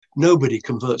nobody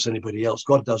converts anybody else.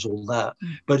 God does all that.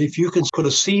 But if you can put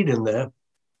a seed in there,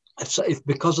 if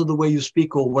because of the way you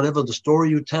speak or whatever the story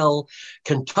you tell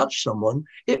can touch someone,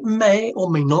 it may or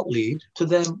may not lead to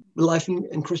their life in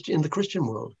the Christian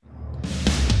world.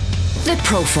 The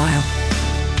Profile.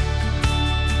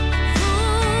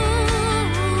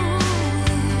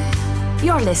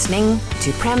 You're listening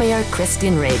to Premier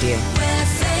Christian Radio. Where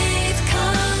faith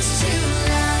comes to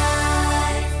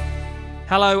life.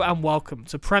 Hello and welcome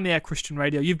to Premier Christian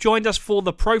Radio. You've joined us for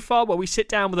The Profile, where we sit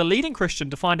down with a leading Christian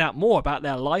to find out more about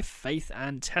their life, faith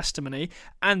and testimony.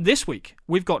 And this week,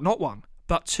 we've got not one,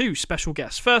 but two special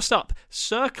guests. First up,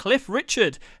 Sir Cliff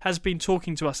Richard has been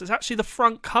talking to us. It's actually the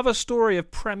front cover story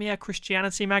of Premier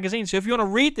Christianity magazine. So if you want to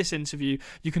read this interview,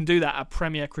 you can do that at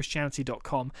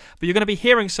premierchristianity.com. But you're going to be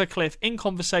hearing Sir Cliff in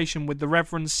conversation with the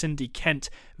Reverend Cindy Kent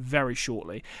very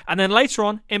shortly. And then later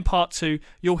on, in part two,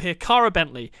 you'll hear Cara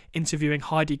Bentley interviewing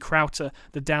Heidi Crowther,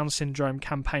 the Down syndrome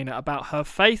campaigner, about her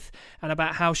faith and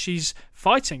about how she's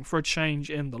fighting for a change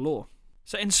in the law.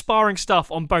 So inspiring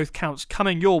stuff on both counts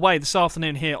coming your way this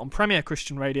afternoon here on Premier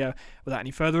Christian Radio. Without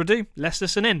any further ado, let's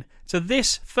listen in to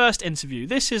this first interview.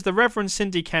 This is the Reverend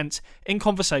Cindy Kent in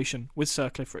conversation with Sir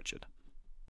Cliff Richard.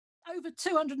 Over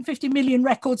 250 million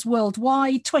records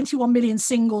worldwide, 21 million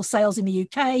single sales in the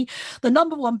UK, the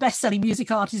number one best-selling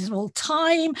music artist of all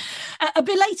time. A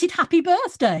belated happy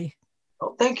birthday.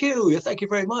 Oh, thank you. Thank you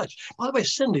very much. By the way,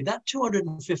 Cindy, that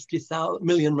 250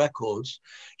 million records,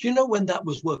 do you know when that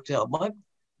was worked out? My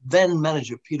then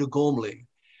manager, Peter Gormley,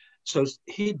 so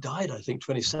he died, I think,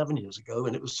 27 years ago,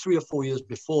 and it was 3 or 4 years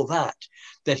before that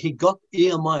he got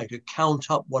EMI to count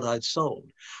up what I'd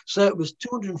sold. So it was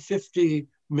 250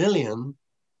 million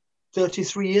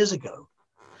 33 years ago.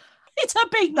 It's a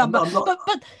big number,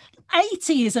 but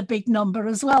 80 is a big number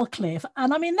as well, Cliff.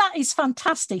 And I mean, that is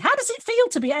fantastic. How does it feel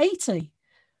to be 80?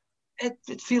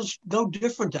 It feels no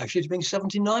different, actually, to being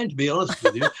 79, to be honest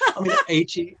with you. I mean,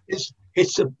 80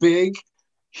 it's a big,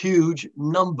 huge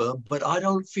number, but I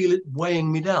don't feel it weighing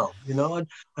me down. You know,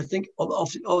 I think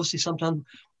obviously sometimes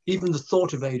even the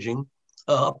thought of aging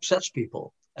upsets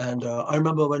people. And I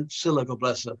remember when Scylla, God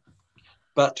bless her,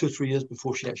 about 2 or 3 years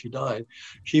before she actually died,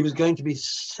 she was going to be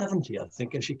 70, I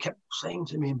think, and she kept saying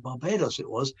to me in Barbados, it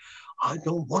was, I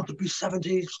don't want to be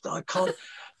 70, I can't.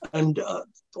 And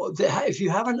if you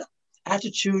have an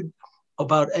attitude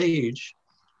about age,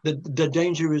 the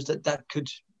danger is that could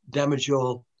damage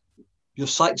your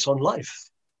sights on life.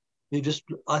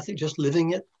 I think just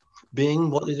living it,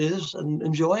 being what it is and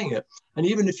enjoying it. And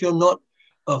even if you're not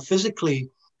physically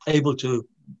able to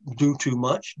do too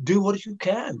much, do what you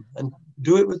can and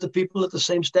do it with the people at the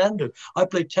same standard. I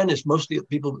play tennis mostly with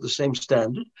people with the same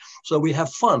standard, so we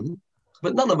have fun,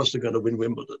 but none of us are going to win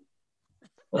Wimbledon.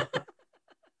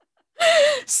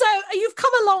 So you've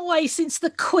come a long way since the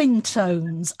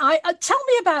Quintones. Tell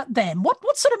me about them.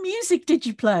 What sort of music did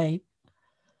you play?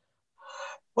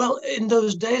 Well, in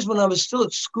those days when I was still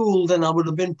at school, then I would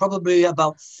have been probably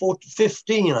about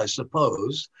 15, I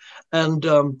suppose. And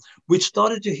we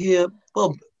started to hear,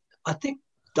 well, I think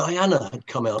Diana had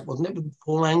come out, wasn't it, with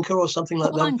Paul Anka or something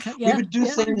like that? Anka, yeah, we would do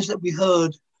things that we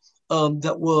heard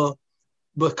that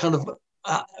were kind of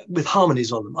with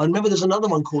harmonies on them. I remember there's another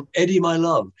one called Eddie, My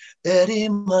Love. Eddie,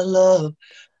 my love,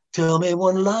 tell me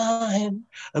one line.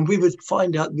 And we would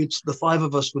find out which the five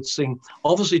of us would sing.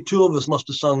 Obviously, two of us must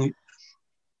have sung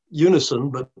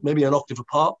unison, but maybe an octave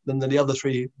apart. Then the other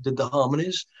three did the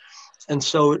harmonies. And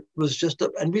so it was just,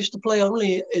 and we used to play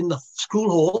only in the school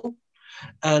hall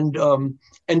and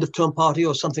end of term party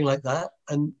or something like that.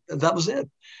 And that was it.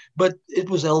 But it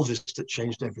was Elvis that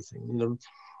changed everything. You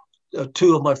know,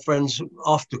 two of my friends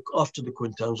after the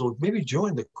Quintones, or maybe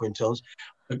during the Quintones,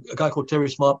 a guy called Terry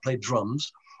Smart played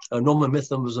drums. Norman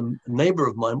Mitham was a neighbor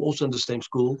of mine, also in the same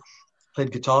school,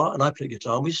 played guitar, and I played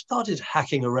guitar. And we started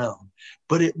hacking around.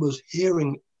 But it was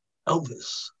hearing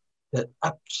Elvis that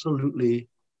absolutely,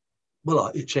 well,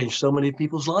 it changed so many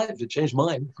people's lives. It changed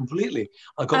mine completely.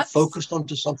 I got focused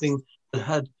onto something that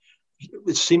had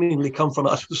seemingly come from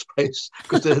outer space,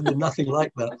 because there had been nothing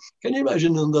like that. Can you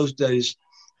imagine in those days?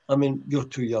 I mean, you're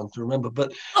too young to remember,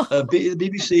 but the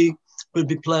BBC would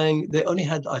be playing, they only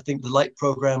had, I think, the light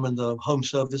program and the home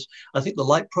service. I think the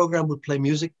light program would play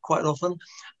music quite often.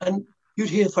 And you'd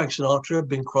hear Frank Sinatra,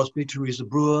 Bing Crosby, Teresa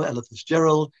Brewer, Ella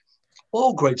Fitzgerald,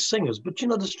 all great singers. But, you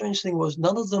know, the strange thing was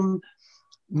none of them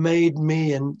made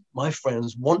me and my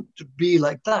friends want to be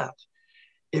like that.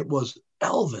 It was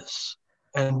Elvis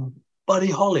and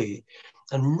Buddy Holly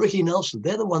and Ricky Nelson.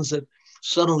 They're the ones that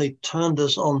suddenly turned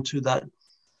us on to that.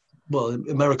 Well,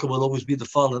 America will always be the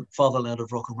fatherland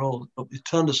of rock and roll, but it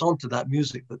turned us on to that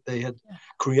music that they had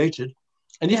created.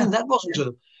 And even that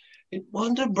wasn't It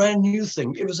wasn't a brand new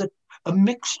thing. It was a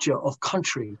mixture of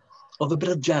country, of a bit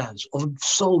of jazz, of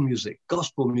soul music,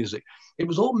 gospel music. It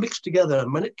was all mixed together.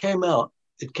 And when it came out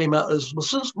as, well,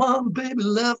 since my baby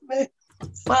left me,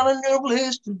 find a new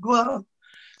place to go out.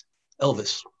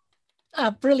 Elvis.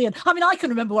 Brilliant. I mean, I can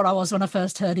remember what I was when I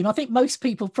first heard him. I think most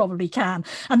people probably can.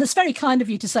 And it's very kind of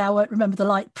you to say I won't remember the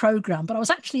Light programme, but I was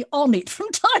actually on it from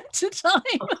time to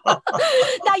time.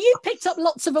 Now, you picked up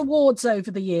lots of awards over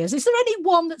the years. Is there any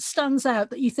one that stands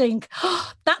out that you think,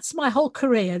 oh, that's my whole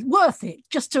career, worth it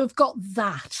just to have got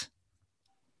that?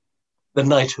 The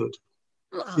knighthood.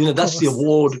 Oh, That's the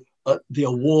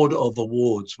award of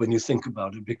awards when you think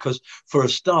about it, because for a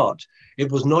start,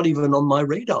 it was not even on my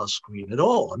radar screen at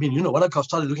all. I mean, when I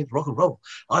started looking at rock and roll,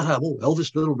 I'd have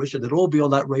Elvis, Little Richard, they'd all be on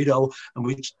that radar, and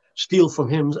we'd steal from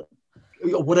him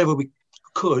whatever we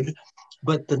could.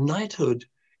 But the knighthood,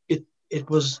 it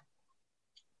was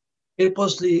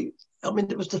the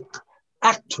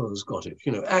actors got it,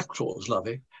 actors love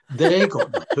it. They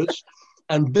got knighthoods.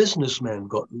 And businessmen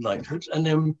got knighthoods,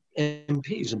 and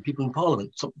MPs and people in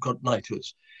Parliament got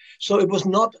knighthoods. So it was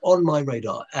not on my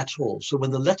radar at all. So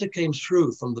when the letter came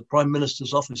through from the Prime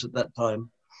Minister's office at that time,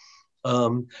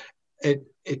 I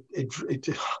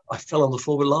fell on the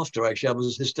floor with laughter. Actually, I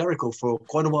was hysterical for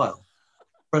quite a while.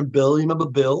 Friend Bill, you remember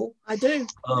Bill? I do.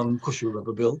 Of course you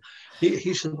remember Bill.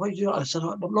 He said, "What are you doing?" I said,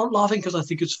 "I'm not laughing because I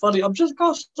think it's funny. I'm just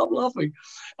can't stop laughing."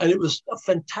 And it was a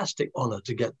fantastic honor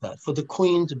to get that, for the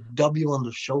Queen to dub you on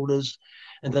the shoulders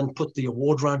and then put the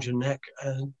award around your neck.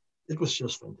 And it was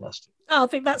just fantastic. Oh, I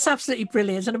think that's absolutely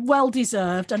brilliant and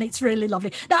well-deserved, and it's really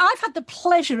lovely. Now, I've had the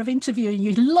pleasure of interviewing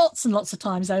you lots and lots of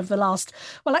times over the last,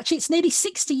 well, actually, it's nearly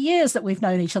 60 years that we've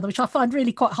known each other, which I find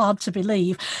really quite hard to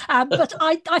believe. But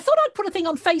I thought I'd put a thing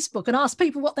on Facebook and ask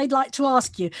people what they'd like to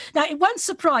ask you. Now, it won't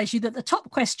surprise you that the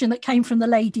top question that came from the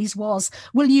ladies was,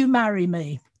 will you marry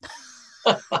me?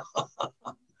 I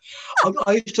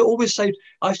used to always say,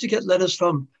 I used to get letters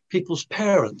from people's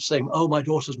parents saying, "Oh, my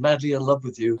daughter's madly in love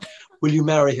with you. Will you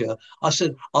marry her?" I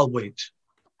said, "I'll wait."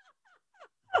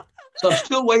 So I'm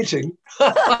still waiting.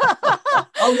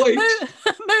 I'll wait.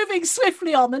 Moving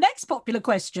swiftly on, the next popular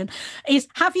question is,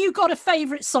 have you got a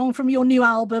favourite song from your new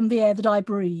album, The Air That I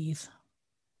Breathe?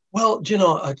 Well,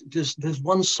 there's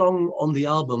one song on the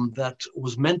album that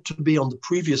was meant to be on the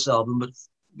previous album, but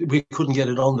we couldn't get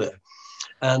it on there.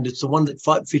 And it's the one that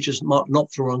features Mark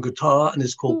Knopfler on guitar, and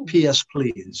it's called P.S.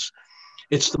 Please.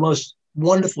 It's the most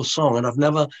wonderful song, and I've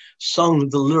never sung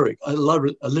a lyric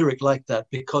like that,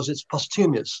 because it's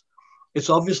posthumous.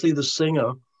 It's obviously the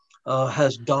singer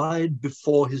has died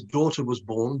before his daughter was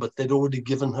born, but they'd already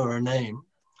given her a name.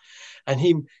 And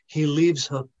he leaves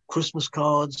her Christmas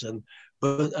cards and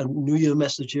New Year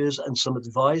messages and some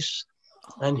advice.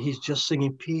 And he's just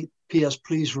singing P.S.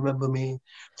 Please remember me,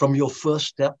 from your first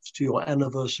steps to your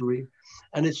anniversary.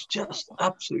 And it's just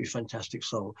absolutely fantastic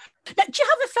song. Now, do you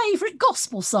have a favourite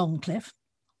gospel song, Cliff?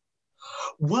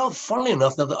 Well, funnily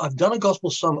enough, now that I've done a gospel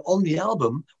song on the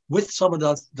album with someone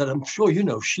that I'm sure you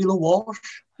know, Sheila Walsh.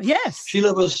 Yes.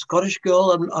 Sheila was a Scottish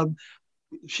girl, and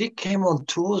she came on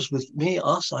tours with me,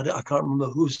 I can't remember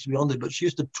who used to be on there, but she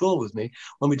used to tour with me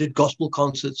when we did gospel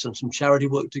concerts and some charity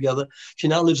work together. She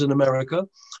now lives in America.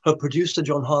 Her producer,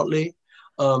 John Hartley,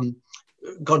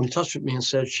 got in touch with me and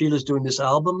said, "Sheila's doing this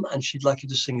album and she'd like you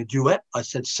to sing a duet." I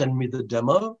said, "Send me the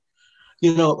demo."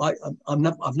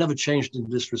 I've never changed in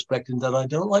this respect, in that I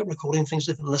don't like recording things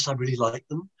unless I really like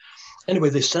them. Anyway,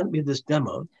 they sent me this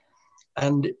demo,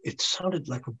 and it sounded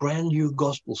like a brand new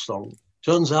gospel song.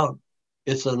 Turns out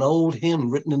it's an old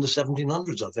hymn written in the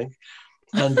 1700s, I think.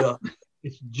 And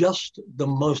it's just the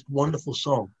most wonderful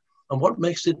song. And what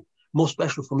makes it more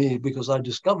special for me, because I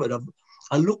discovered,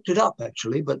 I looked it up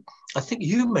actually, but I think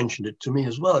you mentioned it to me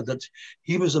as well, that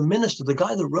he was a minister. The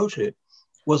guy that wrote it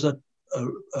was a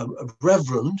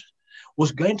reverend,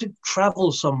 was going to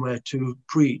travel somewhere to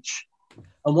preach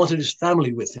and wanted his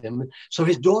family with him. So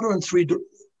his daughter and three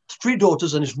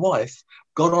daughters and his wife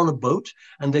got on a boat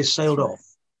and they sailed off.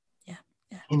 Yeah.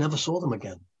 He never saw them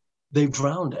again. They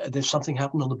drowned. There's something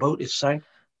happened on the boat. It sank.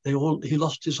 He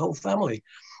lost his whole family.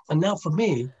 And now for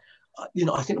me, I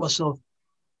think to myself,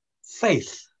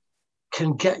 faith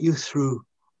can get you through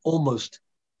almost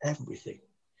everything.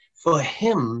 For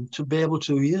him to be able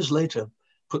to, years later,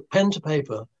 put pen to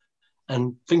paper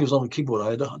and fingers on the keyboard,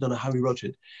 I don't know how he wrote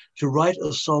it, to write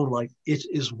a song like "It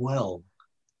Is Well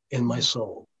in My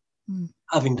Soul,"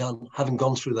 having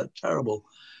gone through that terrible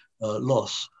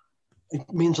loss, it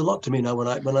means a lot to me now. When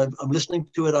I'm listening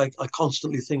to it, I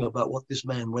constantly think about what this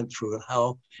man went through and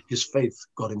how his faith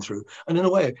got him through. And in a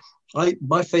way,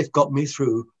 my faith got me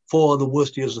through 4 of the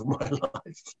worst years of my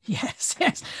life. Yes,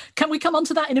 yes. Can we come on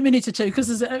to that in a minute or two? Because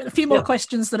there's a few more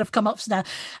questions that have come up now.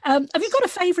 Have you got a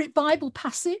favourite Bible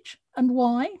passage and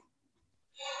why?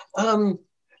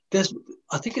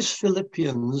 I think it's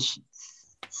Philippians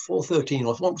 4:13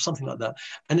 or something like that.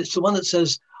 And it's the one that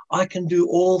says, I can do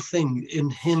all things in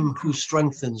him who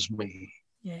strengthens me.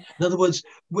 Yeah. In other words,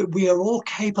 we are all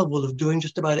capable of doing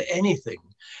just about anything.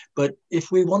 But if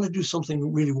we want to do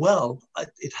something really well,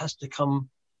 it has to come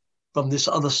from this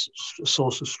other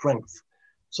source of strength.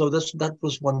 So that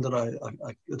was one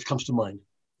that it comes to mind.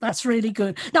 That's really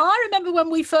good. Now, I remember when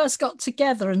we first got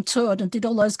together and toured and did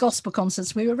all those gospel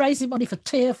concerts, we were raising money for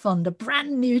Tear Fund, a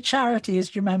brand new charity,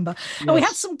 as you remember. Yes. And we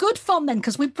had some good fun then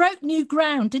because we broke new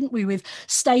ground, didn't we, with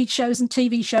stage shows and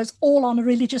TV shows all on a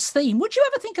religious theme. Would you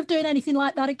ever think of doing anything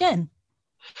like that again?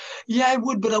 Yeah, I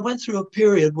would, but I went through a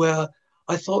period where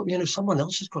I thought, someone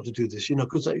else has got to do this,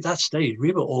 because at that stage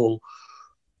we were all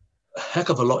a heck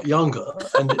of a lot younger.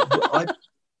 And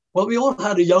we all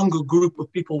had a younger group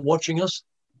of people watching us,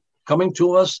 coming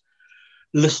to us,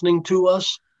 listening to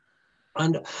us.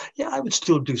 And I would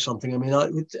still do something. I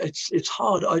mean, it's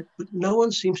hard. No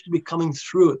one seems to be coming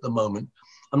through at the moment.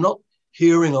 I'm not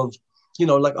hearing of,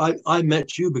 like I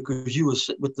met you because you were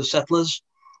with the Settlers,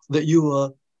 that you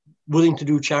were willing to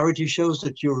do charity shows,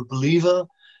 that you're a believer.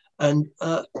 And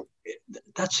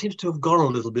that seems to have gone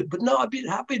a little bit. But no, I'd be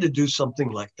happy to do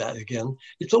something like that again.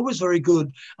 It's always very good.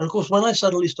 And of course, when I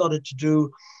suddenly started to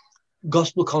do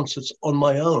gospel concerts on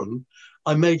my own,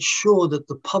 I made sure that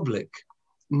the public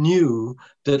knew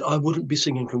that I wouldn't be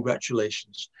singing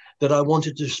congratulations, that I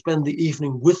wanted to spend the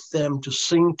evening with them, to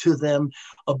sing to them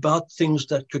about things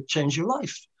that could change your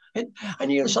life.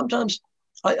 And sometimes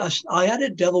I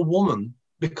added Devil Woman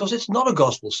because it's not a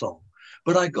gospel song,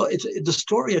 but the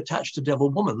story attached to Devil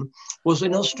Woman was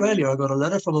in Australia. I got a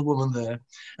letter from a woman there,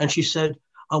 and she said,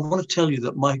 I want to tell you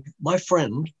that my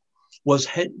friend was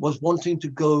wanting to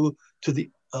go to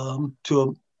the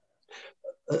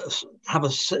have a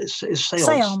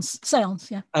seance,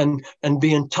 yeah, and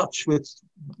be in touch with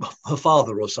her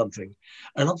father or something.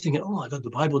 And I'm thinking, oh my God,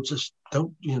 the Bible just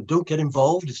don't get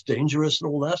involved. It's dangerous and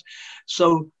all that.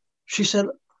 So she said,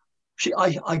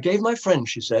 I gave my friend,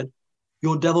 she said,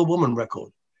 your Devil Woman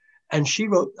record, and she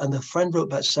wrote, and the friend wrote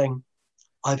back saying,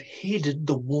 I've heeded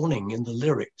the warning in the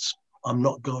lyrics. I'm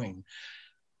not going.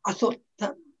 I thought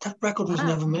that record was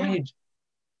never made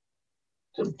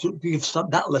to give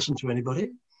that lesson to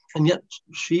anybody, and yet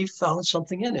she found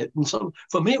something in it. And so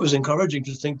for me, it was encouraging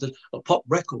to think that a pop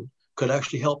record could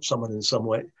actually help someone in some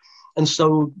way. And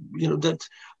so, that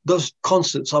those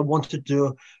concerts, I wanted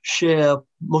to share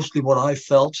mostly what I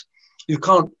felt. You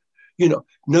can't,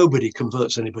 nobody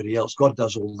converts anybody else. God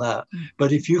does all that.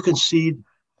 But if you can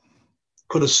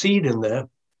put a seed in there,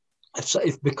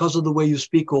 if because of the way you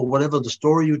speak or whatever the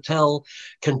story you tell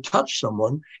can touch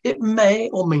someone, it may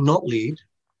or may not lead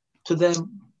to their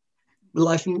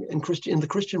life in the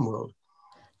Christian world.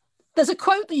 There's a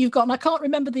quote that you've got, and I can't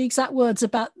remember the exact words,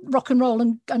 about rock and roll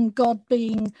and God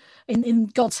being in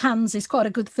God's hands is quite a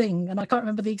good thing. And I can't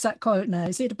remember the exact quote now.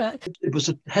 Is it about? It was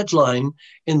a headline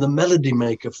in the Melody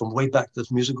Maker from way back,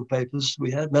 those musical papers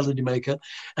we had, Melody Maker.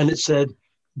 And it said,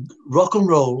 rock and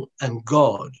roll and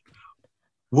God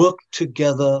work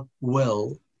together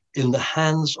well in the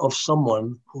hands of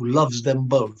someone who loves them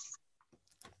both.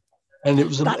 And it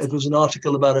was an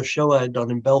article about a show I had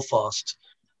done in Belfast,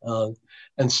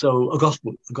 and so a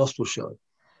gospel show.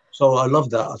 So I loved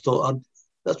that. I thought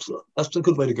that's a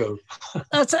good way to go.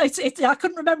 I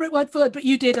couldn't remember it word for word, but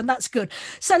you did, and that's good.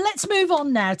 So let's move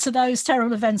on now to those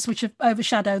terrible events which have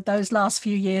overshadowed those last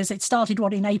few years. It started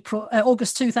in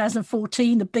August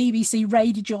 2014. The BBC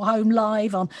raided your home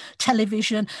live on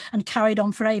television and carried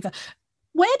on forever.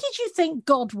 Where did you think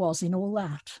God was in all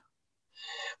that?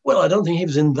 Well, I don't think he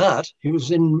was in that. He was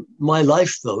in my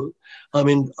life, though. I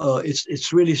mean,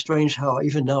 it's really strange how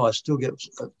even now I still get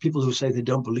people who say they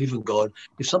don't believe in God.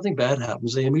 If something bad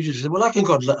happens, they immediately say, well, how can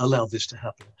God allow this to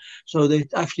happen? So they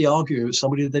actually argue with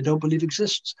somebody that they don't believe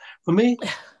exists. For me,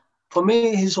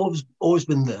 he's always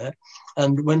been there.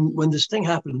 And when this thing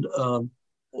happened,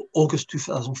 August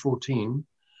 2014,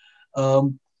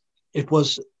 it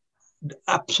was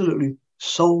absolutely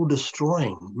soul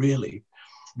destroying, really.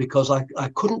 Because I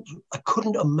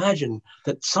couldn't imagine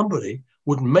that somebody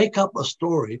would make up a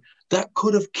story that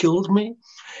could have killed me.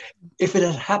 If it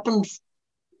had happened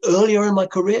earlier in my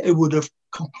career, it would have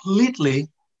completely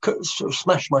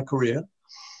smashed my career.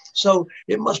 So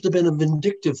it must have been a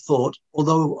vindictive thought,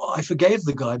 although I forgave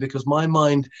the guy because my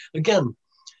mind, again,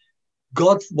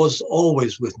 God was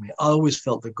always with me. I always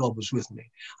felt that God was with me.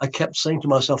 I kept saying to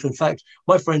myself, in fact,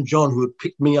 my friend John, who had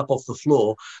picked me up off the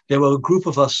floor, there were a group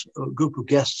of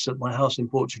guests at my house in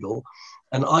Portugal.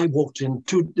 And I walked in,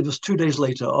 it was 2 days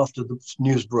later after the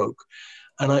news broke.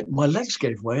 And my legs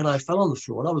gave way and I fell on the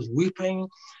floor and I was weeping.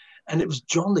 And it was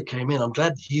John that came in. I'm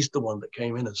glad he's the one that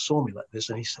came in and saw me like this.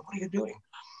 And he said, "What are you doing?"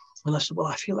 And I said, "Well,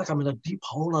 I feel like I'm in a deep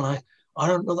hole and I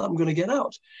don't know that I'm going to get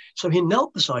out." So he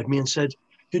knelt beside me and said,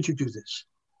 "Did you do this?"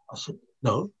 I said,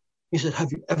 "No." He said,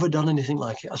 "Have you ever done anything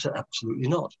like it?" I said, "Absolutely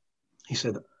not." He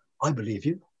said, "I believe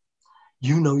you.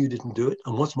 You know you didn't do it.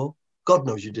 And what's more, God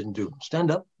knows you didn't do it.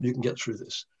 Stand up. You can get through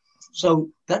this." So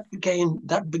that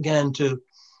began to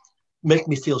make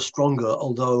me feel stronger,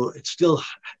 although it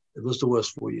was the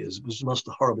worst 4 years. It was just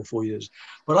a horrible 4 years.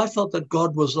 But I felt that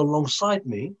God was alongside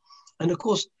me. And of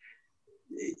course,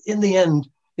 in the end,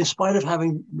 in spite of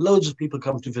having loads of people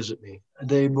come to visit me, and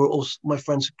they were also my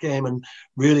friends who came and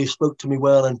really spoke to me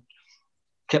well and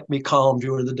kept me calm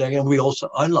during the day. And we all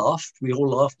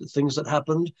laughed at things that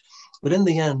happened. But in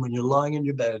the end, when you're lying in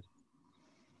your bed,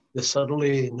 there's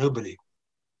suddenly nobody,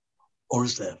 or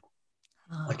is there?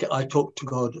 I talked to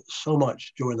God so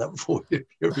much during that 4 year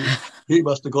period. He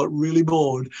must have got really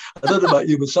bored. I don't know about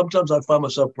you, but sometimes I find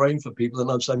myself praying for people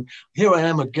and I'm saying, "Here I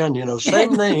am again,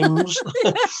 same names."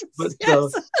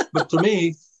 but to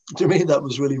me, that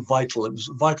was really vital. It was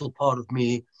a vital part of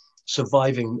me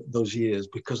surviving those years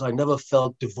because I never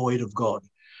felt devoid of God.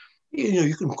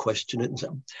 You can question it.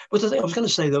 But the thing I was going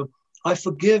to say, though, I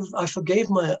forgave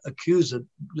my accuser.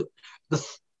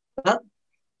 That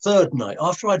third night,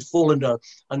 after I'd fallen down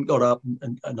and got up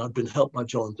and I'd been helped by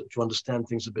John to understand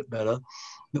things a bit better,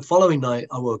 the following night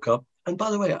I woke up. And by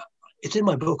the way, it's in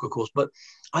my book, of course, but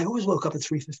I always woke up at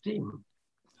 3:15.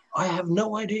 I have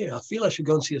no idea. I feel I should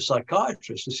go and see a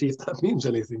psychiatrist to see if that means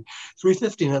anything.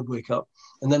 3:15 I'd wake up.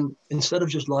 And then instead of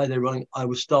just lie there running, I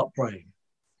would start praying.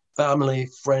 Family,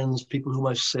 friends, people who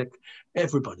are sick,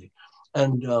 everybody.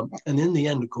 And in the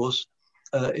end, of course,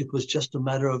 it was just a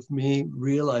matter of me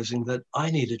realizing that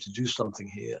I needed to do something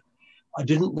here. I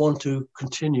didn't want to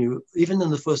continue. Even in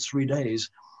the first 3 days,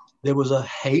 there was a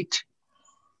hate.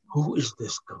 Who is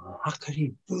this guy? How could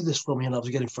he do this for me? And I was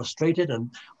getting frustrated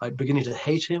and I'm beginning to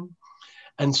hate him.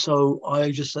 And so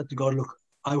I just said to God, "Look,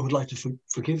 I would like to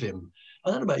forgive him."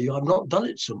 I don't know about you. I've not done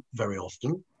it so very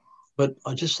often, but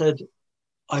I just said,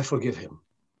 "I forgive him."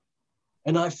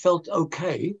 And I felt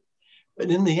okay. But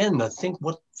in the end, I think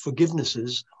what forgiveness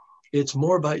is, it's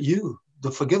more about you,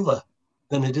 the forgiver,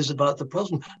 than it is about the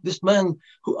person. This man,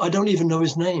 who I don't even know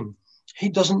his name, he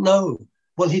doesn't know.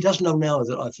 Well, he does know now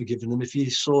that I've forgiven him. If he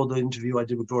saw the interview I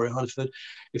did with Gloria Hunniford,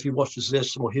 if he watches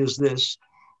this or hears this,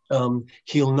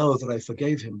 he'll know that I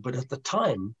forgave him. But at the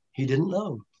time, he didn't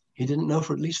know. He didn't know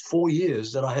for at least 4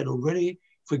 years that I had already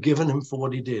forgiven him for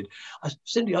what he did.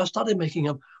 Cindy, I started making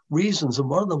up reasons, and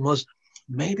one of them was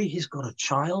maybe he's got a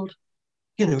child.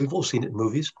 We've all seen it in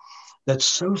movies, that's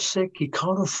so sick he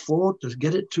can't afford to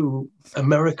get it to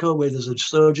America where there's a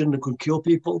surgeon that could cure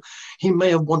people. He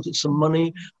may have wanted some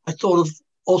money. I thought of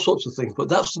all sorts of things, but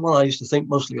that's the one I used to think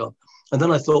mostly of. And then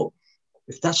I thought,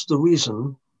 if that's the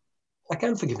reason, I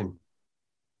can forgive him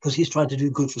because he's trying to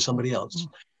do good for somebody else.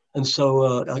 And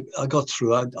so I got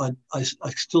through. I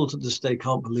still to this day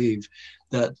can't believe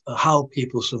that how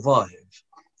people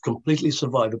completely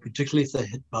survive, particularly if they're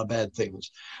hit by bad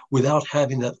things, without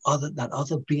having that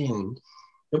other being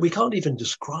that we can't even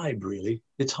describe, really.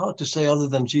 It's hard to say other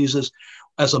than Jesus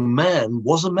as a man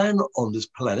was a man on this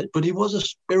planet, but he was a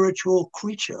spiritual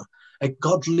creature, a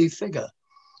godly figure.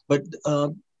 But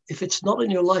if it's not in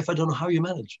your life, I don't know how you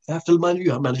manage. You have to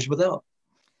manage without.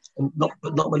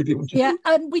 But not many people do. Yeah,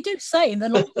 and we do say in the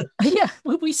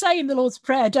Lord, we say in the Lord's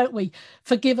Prayer, don't we?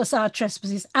 Forgive us our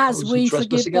trespasses as we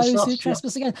forgive those who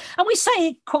trespass against. And we say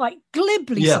it quite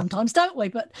glibly sometimes, don't we?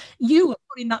 But you were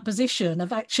put in that position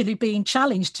of actually being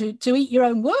challenged to eat your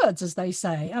own words, as they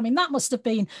say. I mean, that must have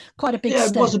been quite a big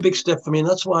step. Yeah, it was a big step for me. And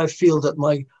that's why I feel that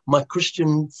my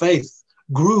Christian faith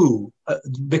grew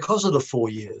because of the 4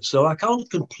 years. So I can't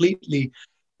completely,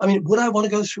 would I want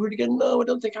to go through it again? No, I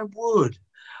don't think I would.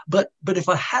 But if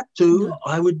I had to,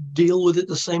 I would deal with it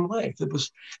the same way.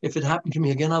 If it happened to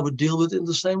me again, I would deal with it in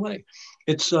the same way.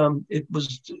 It's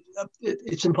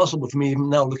impossible for me, even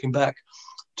now looking back,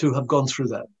 to have gone through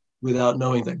that without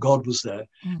knowing that God was there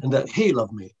and that He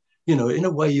loved me. In a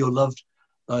way, you're loved.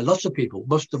 Lots of people,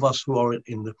 most of us who are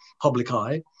in the public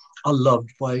eye, are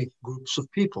loved by groups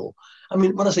of people.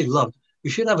 When I say loved, we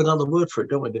should have another word for it,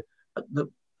 don't we? The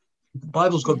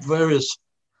Bible's got various.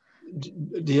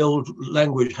 The old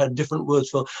language had different words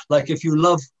for, like, if you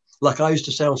love, like I used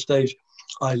to say on stage,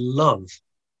 I love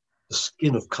the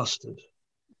skin of custard.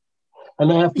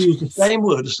 And I have to use the same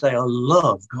word to say, I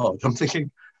love God. I'm thinking,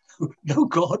 no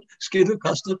God, skin of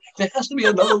custard. There has to be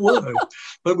another word.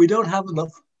 But we don't have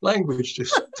enough language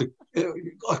to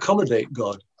accommodate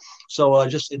God. So I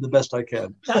just did the best I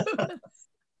can.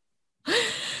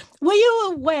 Were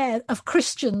you aware of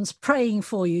Christians praying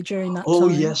for you during that Oh,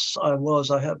 time? yes, I was.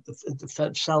 I have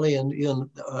Sally and Ian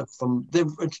they're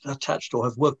attached or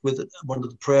have worked with one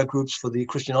of the prayer groups for the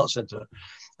Christian Arts Centre.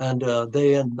 And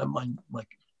they and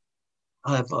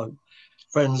I have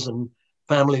friends and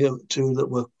family too that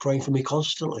were praying for me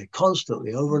constantly,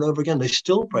 over and over again. They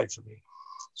still pray for me.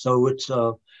 So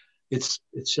it's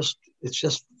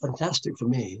just fantastic for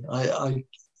me.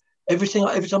 Every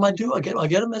time I do, I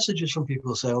get messages from people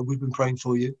who say, "Oh, we've been praying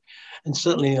for you," and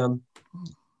certainly,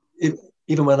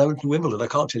 even when I went to Wimbledon, I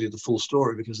can't tell you the full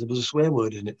story because there was a swear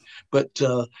word in it. But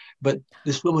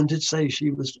this woman did say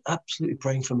she was absolutely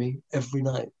praying for me every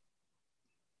night.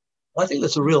 I think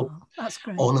that's a real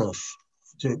honor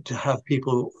to have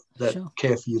people that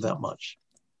care for you that much.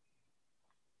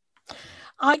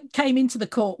 I came into the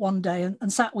court one day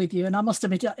and sat with you, and I must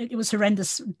admit it was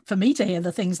horrendous for me to hear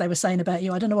the things they were saying about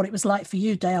you. I don't know what it was like for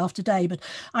you day after day, but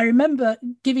I remember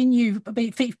giving you,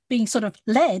 being sort of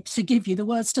led to give you the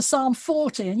words to Psalm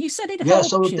 40, and you said it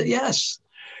helped you. Yes,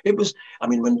 it was. I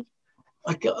mean, when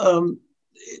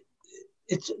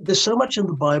there's so much in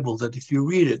the Bible that if you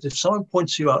read it, if someone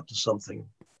points you out to something,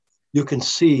 you can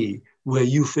see where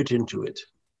you fit into it.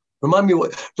 Remind me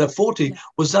what that 40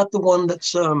 was. That the one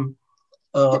that's down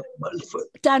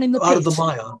in the pit, out of the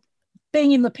mire,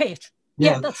 being in the pit.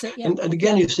 Yeah, that's it. Yeah. And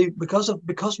again, you see, because of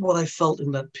what I felt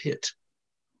in that pit,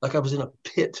 like I was in a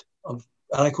pit and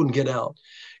I couldn't get out.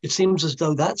 It seems as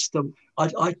though that's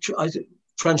I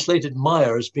translated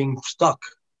mire as being stuck,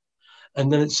 and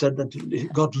then it said that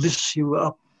God lifts you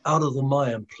up out of the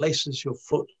mire and places your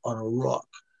foot on a rock,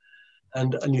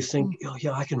 and you think, oh,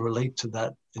 yeah, I can relate to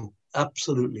that, and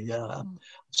absolutely, yeah.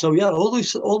 So yeah, all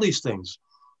these things.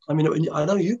 I mean, I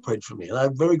know you prayed for me, and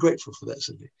I'm very grateful for that,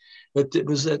 Cindy. But it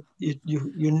was that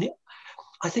you need.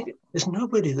 I think there's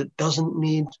nobody that doesn't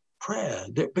need prayer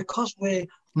because we're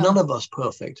none of us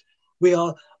perfect. We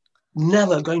are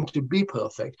never going to be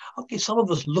perfect. Okay, some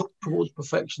of us look towards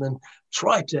perfection and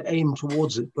try to aim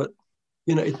towards it, but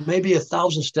it may be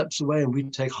 1,000 steps away, and we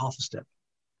take half a step.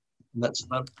 And that's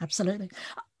about absolutely.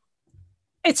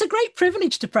 It's a great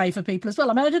privilege to pray for people as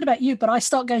well. I mean, I don't know about you, but I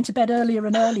start going to bed earlier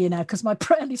and earlier now because my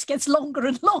prayer list gets longer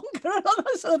and longer, and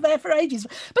I'm sort of there for ages.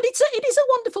 But it is a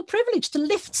wonderful privilege to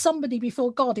lift somebody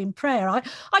before God in prayer.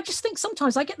 I just think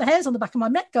sometimes I get the hairs on the back of my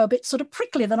neck go a bit sort of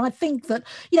pricklier than I think that,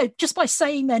 just by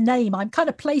saying their name, I'm kind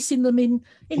of placing them in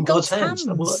God's hands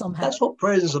somehow. That's what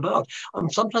prayer is about.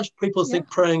 Sometimes people think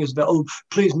praying is about, oh,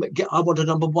 please, I want a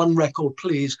number one record,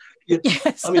 please.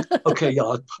 Yes. I mean, okay, yeah,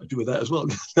 I do with that as well.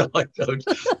 No, I don't.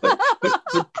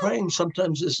 But praying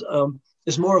sometimes is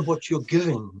more of what you're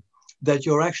giving, that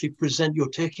you're actually you're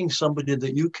taking somebody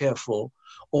that you care for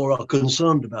or are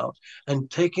concerned about and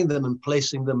taking them and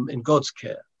placing them in God's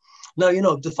care. Now,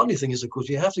 the funny thing is, of course,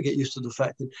 you have to get used to the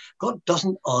fact that God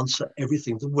doesn't answer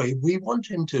everything the way we want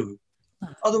him to.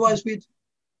 Otherwise,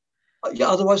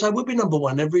 I would be number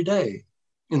one every day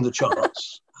in the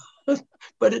charts.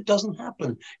 But it doesn't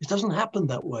happen. It doesn't happen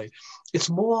that way. It's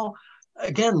more,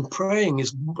 again, praying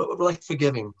is like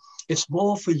forgiving. It's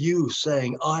more for you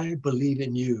saying, I believe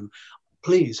in you.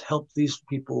 Please help these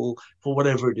people for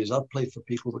whatever it is. I've prayed for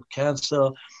people with cancer,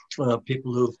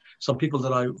 some people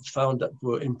that I found that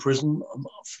were in prison,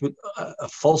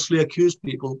 falsely accused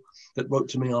people that wrote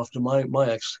to me after my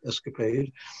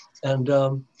escapade. And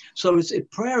so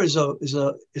prayer is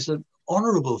an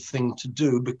honorable thing to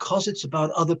do because it's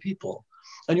about other people.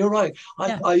 And you're right.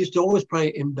 I used to always pray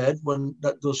in bed when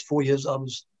those 4 years I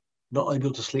was not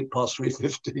able to sleep past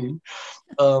 3:15.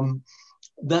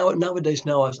 Nowadays,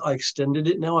 I extended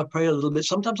it. Now I pray a little bit.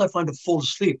 Sometimes I find I fall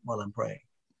asleep while I'm praying.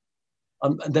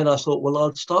 And then I thought, well,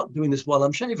 I'll start doing this while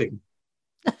I'm shaving,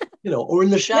 or in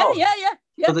the shower. Yeah.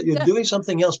 So that you're doing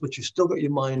something else, but you've still got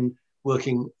your mind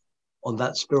working on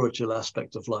that spiritual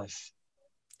aspect of life.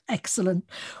 Excellent.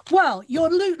 Well, your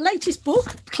latest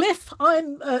book, Cliff,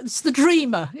 it's The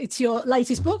Dreamer. It's your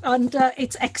latest book, and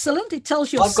it's excellent. It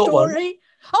tells your story.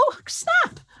 Oh,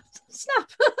 snap.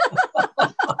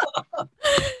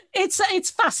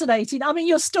 It's fascinating. I mean,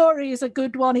 your story is a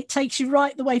good one. It takes you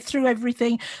right the way through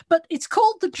everything. But it's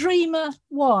called The Dreamer.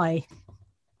 Why?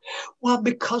 Well,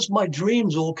 because my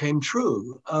dreams all came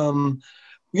true. When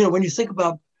you think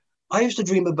about, I used to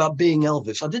dream about being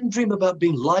Elvis. I didn't dream about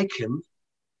being like him.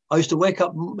 I used to wake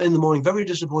up in the morning very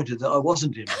disappointed that I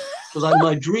wasn't him, because in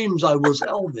my dreams I was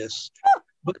Elvis.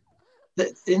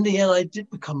 in the end, I did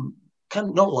become kind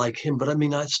of not like him, but I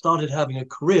mean, I started having a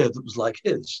career that was like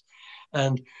his.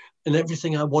 And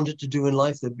everything I wanted to do in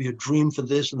life, there'd be a dream for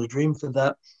this and a dream for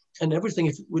that. And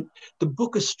everything, the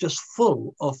book is just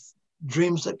full of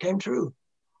dreams that came true.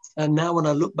 And now when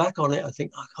I look back on it, I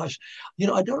think, oh gosh,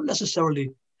 I don't necessarily,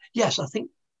 yes, I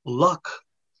think luck,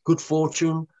 good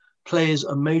fortune plays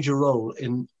a major role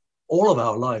in all of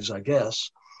our lives, I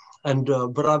guess. And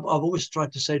but I've always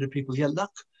tried to say to people, yeah,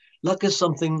 luck is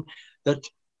something that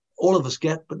all of us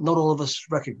get, but not all of us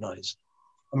recognize.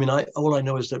 I mean, all I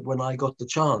know is that when I got the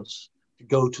chance to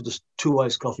go to the Two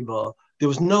Ice Coffee Bar, there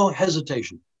was no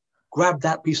hesitation. Grabbed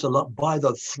that piece of luck by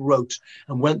the throat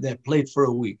and went there, played for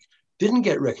a week. Didn't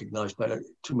get recognized by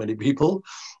too many people,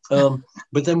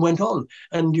 but then went on.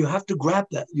 And you have to grab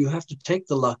that. You have to take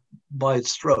the luck by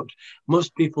its throat.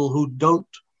 Most people who don't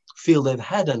feel they've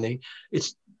had any,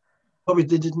 it's probably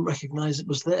they didn't recognize it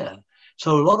was there.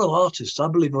 So a lot of artists, I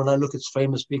believe, when I look at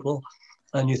famous people,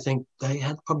 and you think they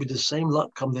had probably the same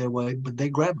luck come their way, but they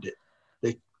grabbed it.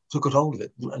 They took it hold of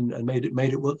it and made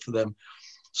it work for them.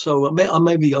 So I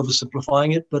may be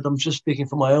oversimplifying it, but I'm just speaking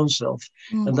for my own self.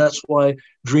 And that's why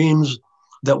dreams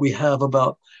that we have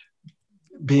about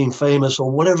being famous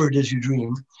or whatever it is you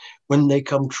dream, when they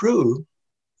come true,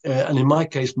 and in my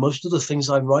case, most of the things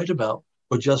I write about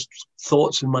were just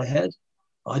thoughts in my head.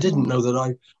 I didn't know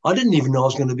that I didn't even know I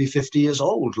was going to be 50 years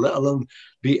old, let alone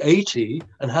be 80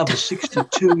 and have a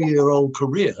 62-year-old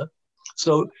career.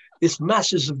 So it's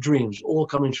masses of dreams all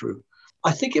coming true.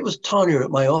 I think it was Tanya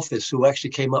at my office who actually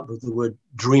came up with the word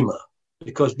dreamer,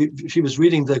 because she was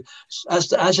reading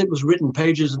as it was written,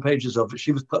 pages and pages of it.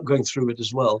 She was going through it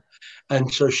as well.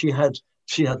 And so she had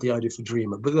the idea for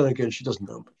dreamer, but then again, she doesn't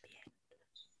know.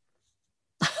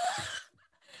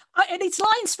 And it's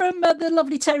lines from the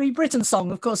lovely Terry Britten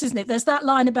song, of course, isn't it? There's that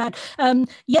line about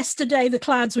yesterday the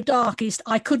clouds were darkest,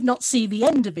 I could not see the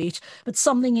end of it, but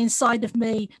something inside of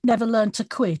me never learned to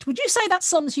quit. Would you say that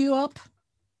sums you up?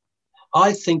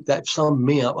 I think that summed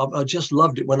me up. I just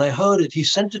loved it. When I heard it, he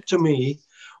sent it to me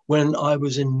when I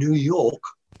was in New York,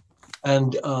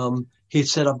 and he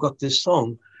said, I've got this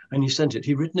song, and he sent it.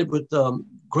 He'd written it with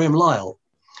Graham Lyle,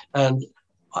 and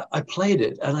I played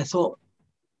it, and I thought,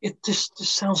 it just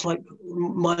sounds like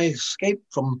my escape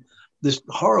from this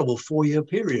horrible 4-year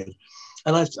period.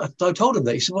 And I told him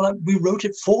that. He said, well, we wrote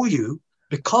it for you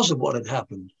because of what had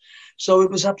happened. So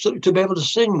it was absolutely, to be able to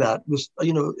sing that was,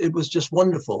 it was just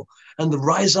wonderful. And the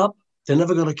rise up, they're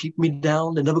never going to keep me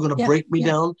down. They're never going to break me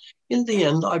down. In the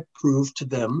end, I proved to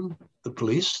them, the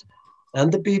police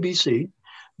and the BBC,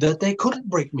 that they couldn't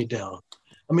break me down.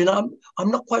 I mean, I'm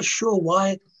not quite sure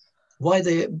why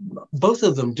they, both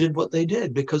of them did what they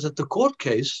did, because at the court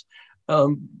case,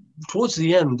 towards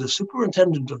the end, the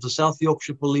superintendent of the South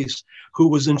Yorkshire Police, who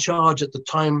was in charge at the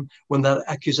time when that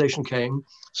accusation came,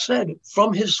 said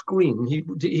from his screen,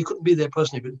 he couldn't be there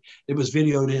personally, but it was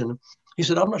videoed in. He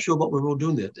said, I'm not sure what we're all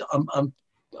doing there.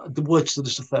 The words to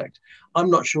this effect,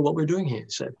 I'm not sure what we're doing here, he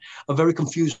said. A very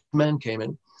confused man came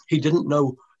in. He didn't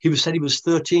know. Said he was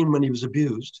 13 when he was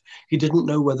abused. He didn't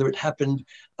know whether it happened,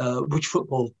 which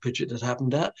football pitch it had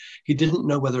happened at. He didn't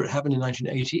know whether it happened in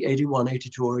 1980, 81,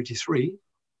 82, or 83.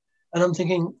 And I'm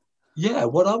thinking, yeah,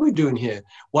 what are we doing here?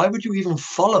 Why would you even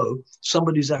follow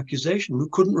somebody's accusation who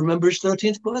couldn't remember his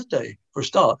 13th birthday, for a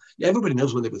start? Everybody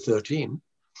knows when they were 13.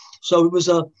 So it's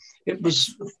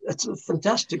a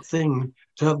fantastic thing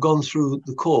to have gone through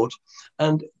the court.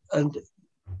 And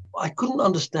I couldn't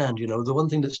understand, the one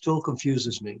thing that still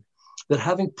confuses me, that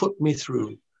having put me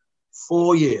through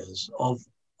 4 years of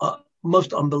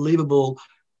most unbelievable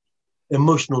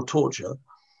emotional torture,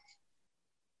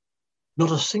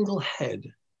 not a single head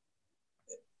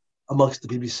amongst the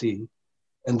BBC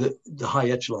and the high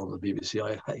echelon of the BBC,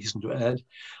 I hasten to add,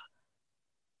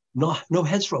 no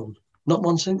heads rolled, not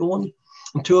one single one.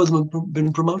 And 2 of them have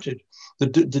been promoted.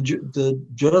 The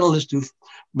journalist who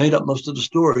made up most of the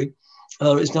story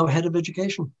is now head of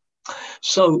education.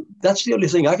 So that's the only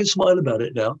thing. I can smile about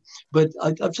it now, but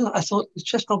I thought it's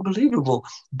just unbelievable.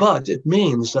 But it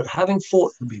means that having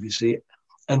fought the BBC,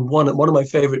 and one of my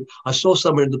favorite, I saw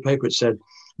somewhere in the paper, it said,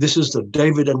 this is the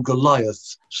David and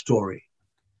Goliath story.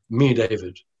 Me,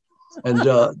 David. And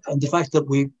the fact that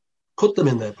we put them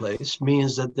in their place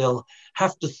means that they'll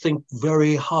have to think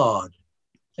very hard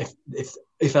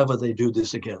if ever they do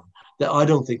this again. I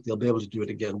don't think they'll be able to do it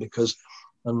again, because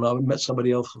I met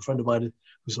somebody else, a friend of mine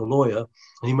who's a lawyer,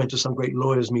 and he went to some great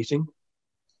lawyers meeting,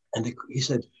 and he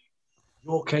said,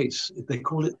 your case, they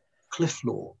call it cliff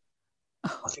law.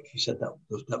 I think he said that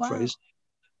wow. Phrase.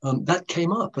 That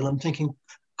came up, and I'm thinking,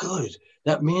 good.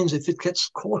 That means if it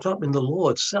gets caught up in the law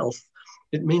itself,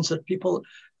 It means that people,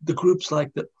 the groups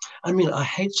like that, I mean, I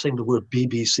hate saying the word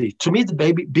BBC. To me, the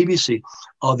BBC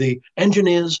are the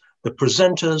engineers, the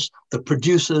presenters, the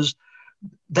producers.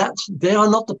 They are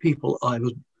not the people I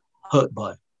was hurt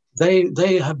by.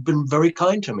 They have been very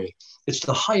kind to me. It's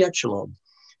the high echelon.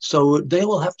 So they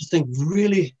will have to think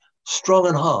really strong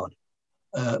and hard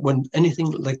when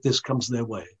anything like this comes their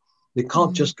way. They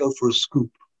can't just go for a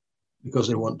scoop because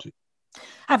they want to.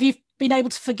 Have you been able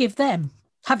to forgive them?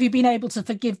 Have you been able to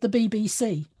forgive the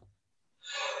BBC?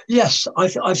 Yes,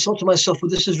 I've thought to myself, well,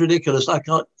 this is ridiculous. I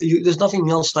can't. There's nothing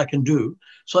else I can do.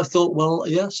 So I thought, well,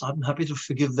 yes, I'm happy to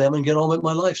forgive them and get on with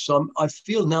my life. So I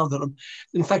feel now that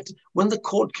in fact, when the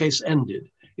court case ended,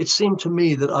 it seemed to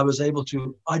me that I was able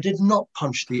to. I did not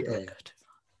punch the air.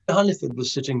 Huniford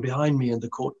was sitting behind me in the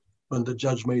court when the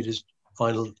judge made his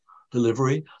final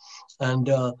delivery, and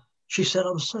she said,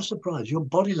 "I was so surprised. Your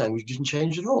body language didn't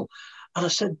change at all." And I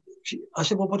said,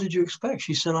 well, what did you expect?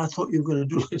 She said, I thought you were going to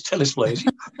do a tennis plays.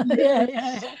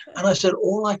 Yeah. And I said,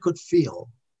 all I could feel,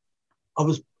 I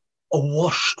was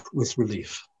awash with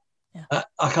relief. Yeah.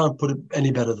 I can't put it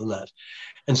any better than that.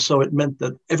 And so it meant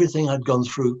that everything I'd gone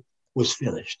through was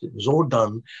finished. It was all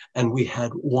done. And we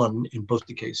had won in both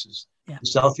the cases. Yeah. The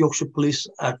South Yorkshire Police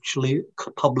actually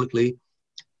publicly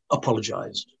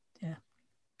apologized. Yeah.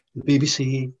 The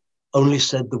BBC only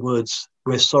said the words,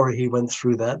 "We're sorry he went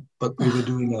through that, but we were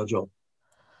doing our job."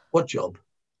 What job?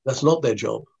 That's not their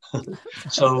job.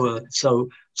 So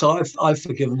I've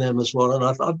forgiven them as well, and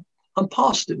I'm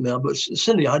past it now. But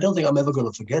Cindy, I don't think I'm ever going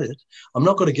to forget it. I'm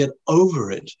not going to get over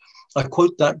it. I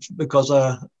quote that because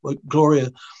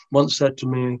Gloria once said to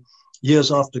me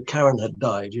years after Karen had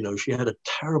died. You know, she had a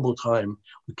terrible time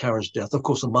with Karen's death. Of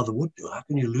course, a mother would do. How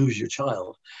can you lose your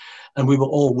child? And we were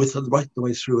all with her right the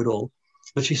way through it all.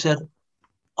 But she said,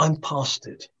 I'm past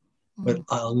it, but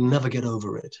I'll never get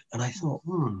over it. And I thought,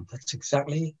 that's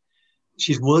exactly,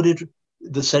 she's worded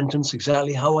the sentence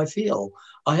exactly how I feel.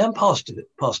 I am past it,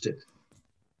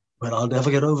 but I'll never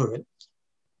get over it.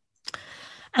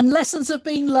 And lessons have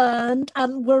been learned,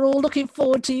 and we're all looking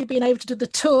forward to you being able to do the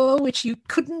tour, which you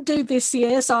couldn't do this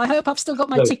year. So I hope I've still got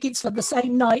my tickets for the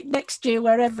same night next year,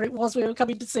 wherever it was we were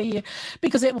coming to see you,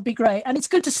 because it will be great. And it's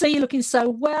good to see you looking so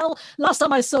well. Last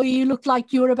time I saw you, you looked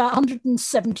like you were about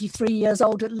 173 years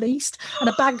old at least, and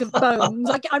a bag of bones.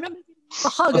 I remember a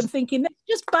hug and thinking, there's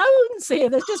just bones here.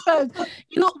 There's just bones.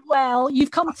 You look well.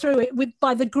 You've come through it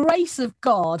by the grace of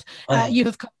God. You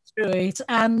have come through it,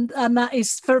 and that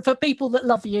is for people that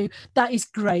love you, that is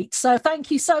great. So thank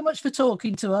you so much for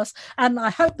talking to us, and I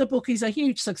hope the book is a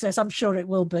huge success. I'm sure it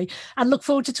will be, and look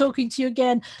forward to talking to you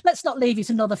again. Let's not leave it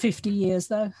another 50 years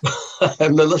though.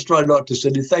 No, let's try not to,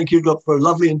 Cindy. Thank you for a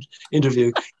lovely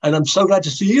interview, and I'm so glad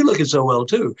to see you looking so well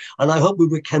too, and I hope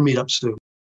we can meet up soon.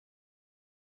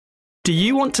 Do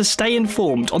you want to stay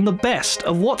informed on the best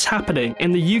of what's happening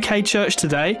in the UK church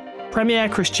today? Premier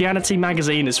Christianity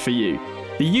magazine is for you.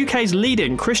 The UK's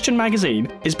leading Christian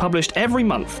magazine is published every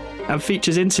month and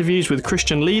features interviews with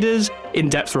Christian leaders,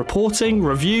 in-depth reporting,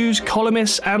 reviews,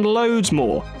 columnists, and loads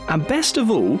more. And best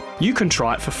of all, you can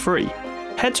try it for free.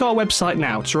 Head to our website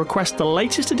now to request the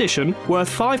latest edition worth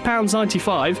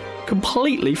 £5.95,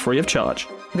 completely free of charge.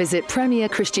 Visit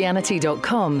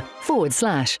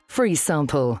premierchristianity.com/free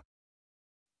sample.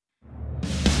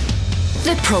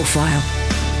 The Profile.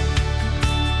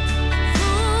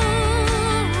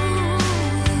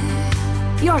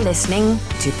 You're listening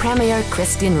to Premier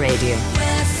Christian Radio.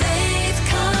 Where faith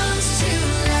comes to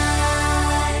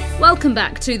life. Welcome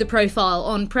back to The Profile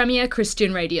on Premier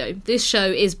Christian Radio. This show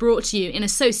is brought to you in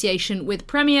association with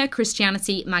Premier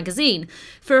Christianity magazine.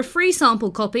 For a free sample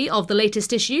copy of the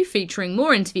latest issue featuring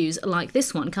more interviews like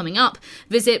this one coming up,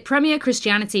 visit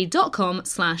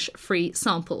premierchristianity.com/free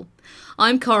sample.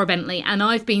 I'm Cara Bentley, and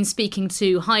I've been speaking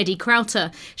to Heidi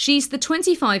Crowther. She's the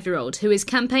 25-year-old who is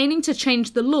campaigning to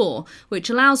change the law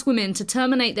which allows women to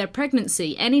terminate their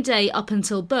pregnancy any day up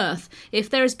until birth if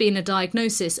there has been a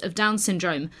diagnosis of Down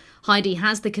syndrome. Heidi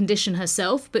has the condition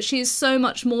herself, but she is so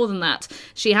much more than that.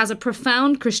 She has a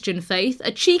profound Christian faith,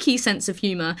 a cheeky sense of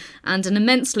humour, and an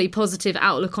immensely positive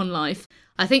outlook on life.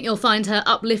 I think you'll find her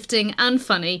uplifting and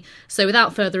funny. So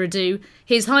without further ado,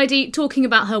 here's Heidi talking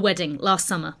about her wedding last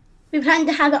summer. We planned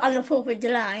to have it on the 4th of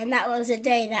July, and that was the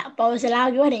day that Boris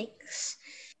allowed weddings.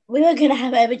 We were going to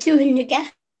have over 200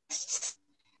 guests,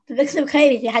 but because of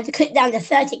COVID, we had to cut down to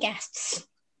 30 guests.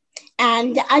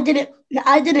 And I didn't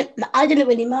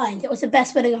really mind. It was the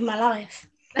best wedding of my life.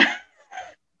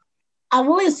 I've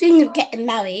always dreamed of getting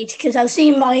married because I've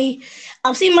seen my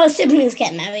siblings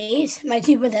get married, my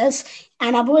two brothers,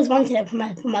 and I've always wanted it for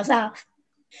myself.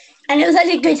 And it was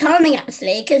actually good timing,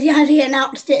 actually, because you had to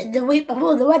announce it the week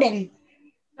before the wedding.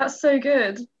 That's so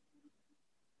good.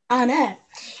 I know.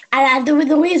 And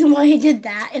the reason why he did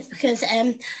that is because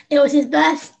it was his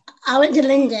birth. I went to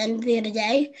London the other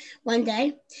day, one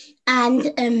day, and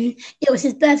it was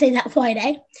his birthday that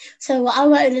Friday. So I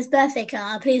wrote in his birthday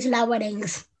card, please allow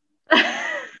weddings.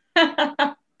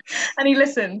 And he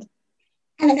listened.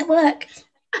 And then it worked.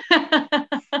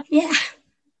 Yeah.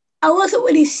 I wasn't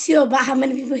really sure about how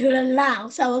many people he would allow,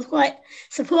 so I was quite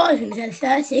surprised when he said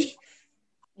 30.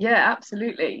 Yeah,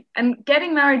 absolutely. And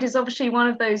getting married is obviously one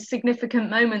of those significant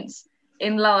moments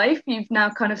in life. You've now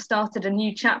kind of started a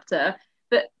new chapter.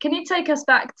 But can you take us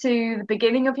back to the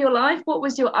beginning of your life? What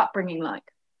was your upbringing like?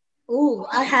 Oh,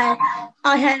 I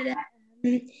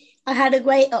had a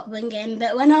great upbringing,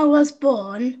 but when I was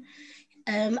born,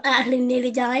 I actually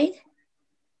nearly died.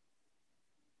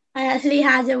 I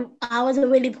was a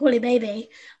really poorly baby.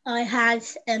 I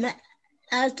was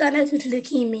diagnosed with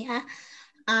leukemia.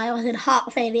 I was in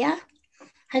heart failure.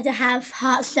 Had to have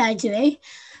heart surgery.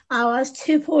 I was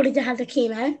too poorly to have the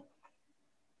chemo.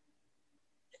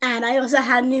 And I also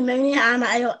had pneumonia,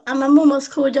 and my mum was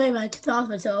called over to the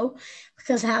hospital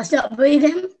because I stopped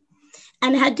breathing,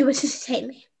 and they had to resuscitate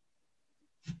me.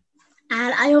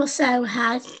 And I also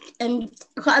had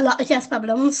quite a lot of chest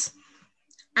problems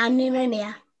and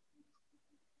pneumonia.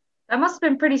 That must have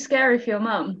been pretty scary for your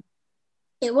mum.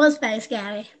 It was very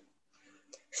scary.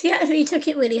 She actually took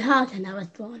it really hard when I was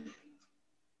born.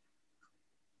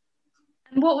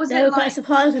 And what was They it were like? quite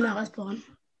surprised when I was born.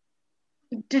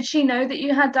 Did she know that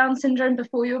you had Down syndrome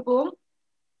before you were born?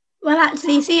 Well,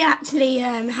 actually, she actually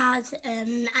had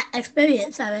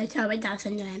experience of a child with Down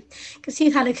syndrome because she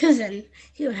had a cousin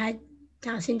who had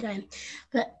Down syndrome.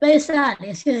 But very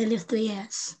sadly, she only lived 3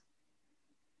 years.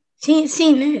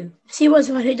 She knew. She was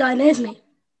the one who diagnosed me.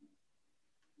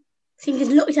 She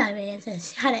just looked at me and said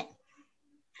she had it.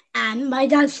 And my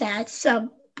dad said,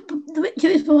 so 2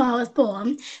 weeks before I was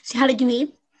born, she had a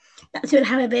dream that she would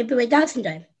have a baby with Down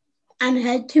syndrome. And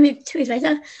her 2 weeks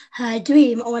later, her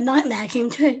dream or nightmare came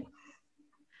true.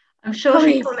 I'm sure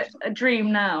she'd call it a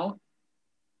dream now.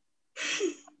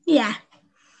 Yeah.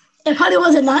 It probably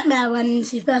was a nightmare when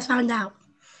she first found out.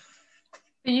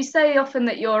 But you say often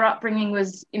that your upbringing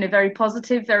was, very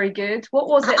positive, very good. What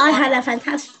was it? I had a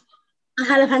fantastic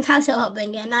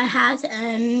upbringing. I had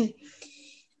in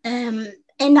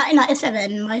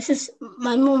 1997,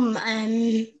 my mum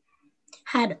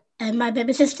had my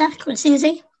baby sister called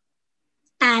Susie.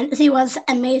 And she was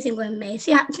amazing with me.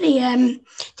 She actually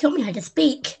taught me how to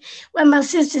speak. When my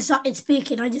sister started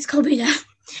speaking, I just copied her.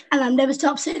 And I've never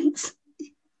stopped since.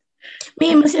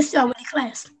 Me and my sister are really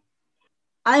close.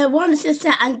 I have one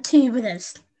sister and 2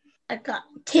 brothers. I've got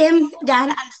Tim, Dan,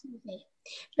 and Susie.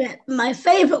 But my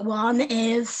favourite one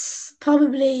is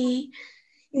probably,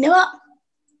 you know what?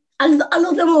 I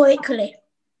love them all equally.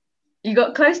 You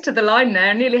got close to the line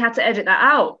there and nearly had to edit that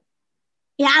out.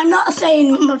 Yeah, I'm not saying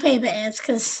what my favourite is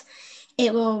because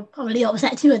it will probably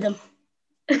upset 2 of them.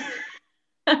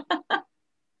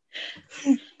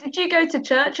 Did you go to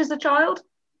church as a child?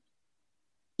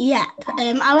 Yeah,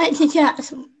 I went to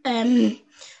church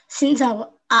since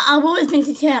I've always been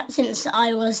to church since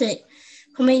I was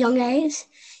from a young age,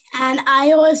 and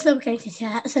I always love going to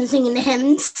church and singing the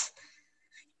hymns.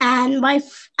 And I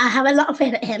have a lot of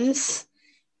favourite hymns.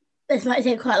 This might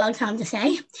take quite a long time to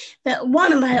say, but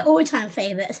one of my all-time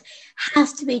favourites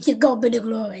has to be "To God Be the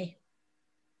Glory."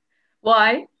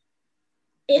 Why?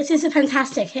 It's just a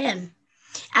fantastic hymn,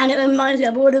 and it reminds me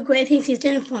of all the great things He's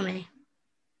done for me.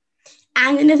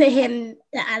 And another hymn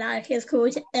that I like is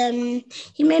called,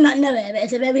 you may not know it, but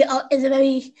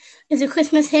it's a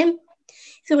Christmas hymn.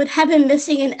 So with heaven the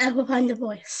singing, earth will find a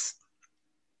voice.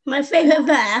 My favourite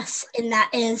verse in that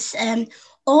is,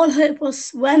 all hope was,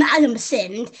 when Adam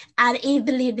sinned and Eve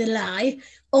believed a lie,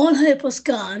 all hope was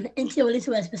gone until these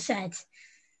words were said.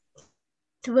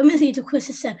 The woman who to crush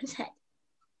the serpent's head.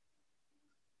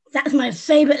 That's my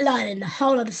favourite line in the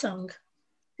whole of the song.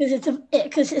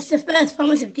 Because it's the first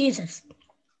promise of Jesus.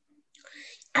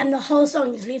 And the whole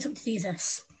song just leads up to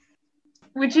Jesus.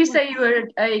 Would you say you were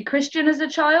a Christian as a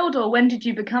child, or when did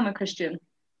you become a Christian?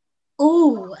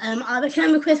 I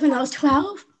became a Christian when I was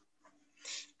 12.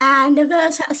 And the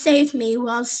verse that saved me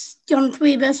was John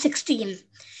 3, verse 16,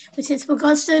 which is, for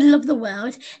God so loved the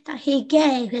world that he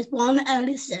gave his one and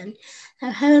only Son,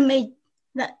 that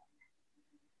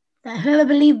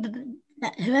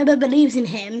whoever believes in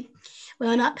him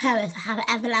will not perish but have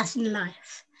everlasting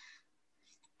life.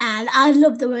 And I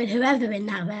love the word whoever in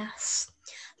that verse,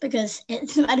 because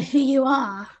it's no matter who you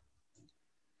are.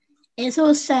 It's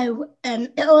also, I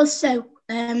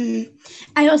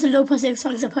also love positive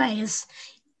songs of praise.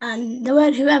 And the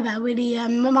word whoever really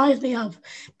reminds me of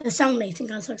the song they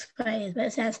sing on Socks Praise, where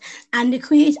it says, and the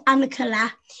creed and the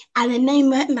colour and the name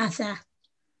won't matter.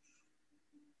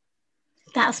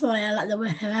 That's why I like the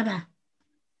word whoever.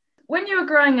 When you were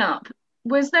growing up,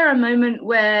 was there a moment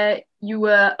where you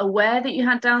were aware that you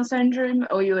had Down syndrome,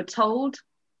 or you were told?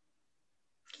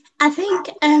 I think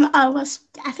I'm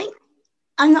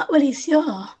not really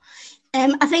sure.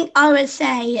 I think I would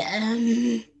say,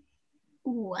 I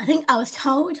think I was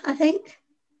told, I think.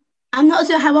 I'm not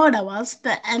sure how old I was,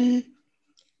 but I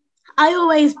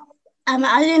always,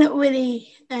 I didn't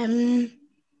really, I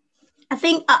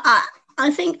think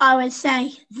I would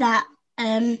say that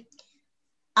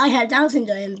I had Down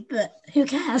syndrome, but who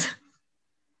cares?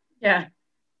 Yeah.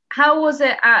 How was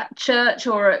it at church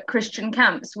or at Christian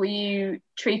camps? Were you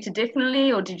treated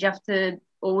differently, or did you have to,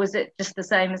 or was it just the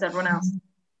same as everyone else?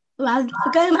 Well,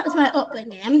 going back to my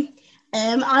upbringing,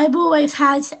 I've always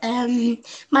had,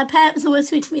 my parents always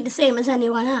treated me the same as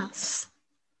anyone else.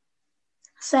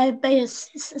 So, for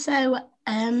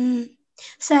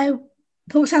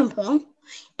example,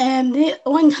 the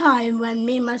one time when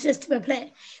me and my sister were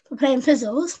playing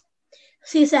puzzles,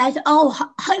 she said,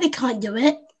 "Oh, Heidi can't do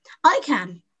it. I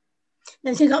can."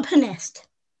 Then she got punished.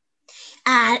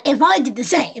 And if I did the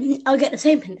same, I'll get the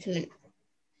same punishment.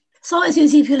 Sorry,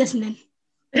 Susie, if you're listening.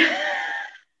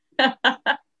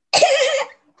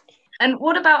 And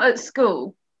what about at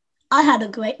school? I had a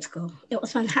great school. It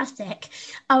was fantastic.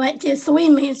 I went to 3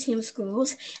 mainstream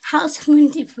schools, House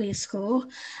Community Preschool,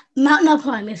 Mountain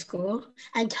Primary School,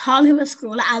 and Tarlewood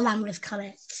School at Lamberth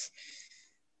College.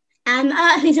 And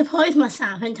I actually surprised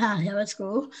myself in Tarlewood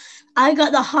School. I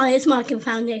got the highest mark in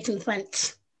Foundation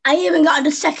French. I even got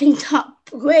the second top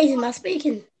grade in my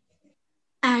speaking.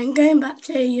 And going back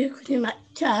to you, in my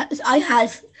church, I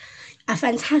had a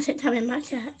fantastic time in my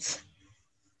church.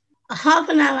 Half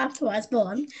an hour after I was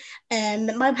born,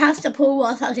 my pastor Paul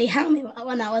was actually held me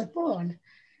when I was born.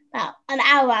 About an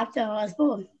hour after I was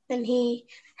born, and he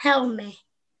held me,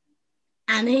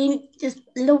 and he just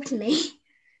loved me.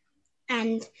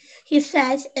 And he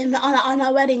said on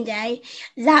our wedding day,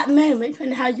 that moment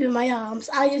when I held you in my arms,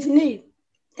 I just knew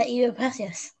that you were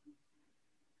precious.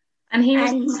 And he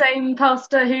was the same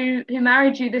pastor who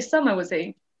married you this summer, was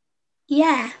he?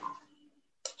 Yeah.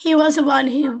 He was the one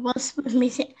who was with me.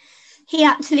 He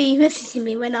actually visited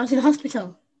me when I was in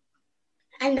hospital.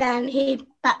 And then he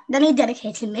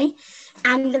dedicated me.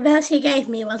 And the verse he gave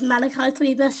me was Malachi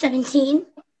 3 verse 17.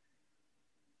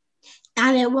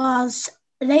 And it was,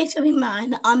 "They shall be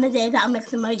mine on the day that I make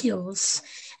them my jewels."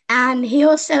 And he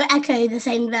also echoed the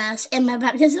same verse in my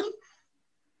baptism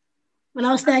when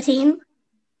I was 13.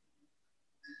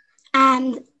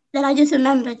 And then I just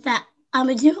remembered that I'm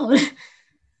a jewel.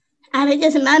 And it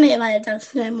doesn't matter if I have Down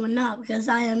syndrome or not, because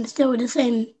I am still the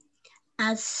same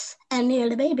as any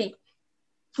other baby.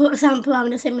 For example, I'm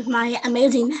the same with my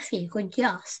amazing nephew called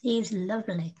Joss. He's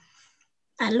lovely.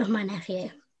 I love my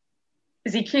nephew.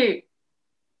 Is he cute?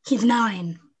 He's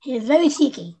 9. He's very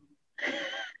cheeky.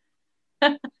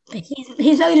 But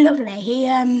he's very lovely.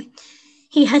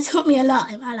 He has taught me a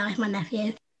lot in my life, my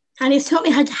nephew. And he's taught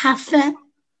me how to have fun.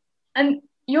 And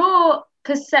your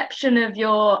perception of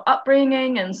your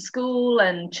upbringing and school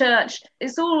and church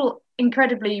is all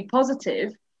incredibly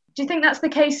positive. Do you think that's the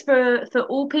case for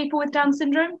all people with Down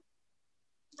syndrome?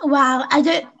 Well, I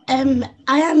don't.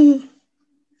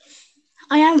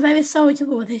 I am very sorry to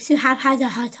all those who have had a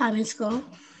hard time in school,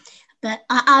 but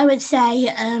I would say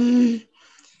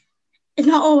it's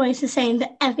not always the same for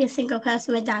every single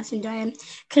person with Down syndrome.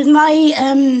 Because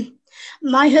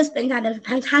my husband had a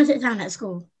fantastic time at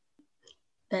school,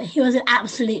 but he was an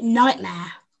absolute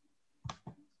nightmare.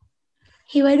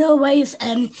 He would always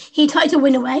he tried to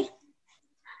win away,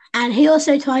 and he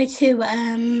also tried to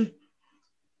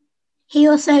he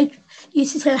also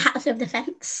used to throw hats over the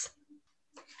fence,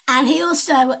 and he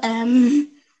also thought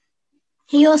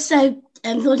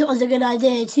it was a good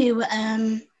idea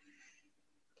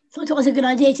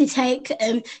to take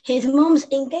his mum's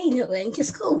engagement ring to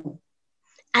school,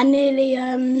 and nearly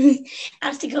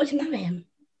asked to go to marry him.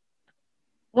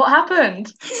 What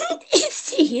happened?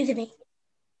 It's cheeky, isn't he?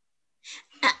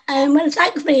 Well,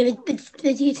 thankfully,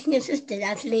 the teaching assistant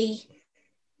actually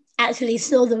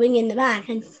saw the ring in the bag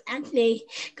and actually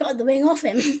got the ring off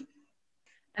him.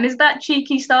 And is that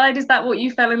cheeky side, is that what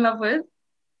you fell in love with?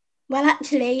 Well,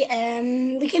 actually,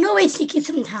 we can always cheeky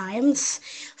sometimes.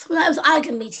 Sometimes I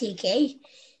can be cheeky.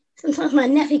 Sometimes my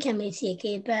nephew can be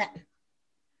cheeky, but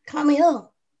can't we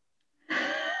all?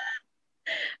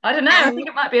 I don't know. I think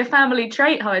it might be a family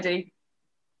trait, Heidi.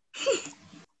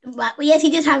 Well, yes,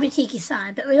 he does have a cheeky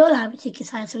side, but we all have a cheeky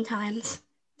side sometimes.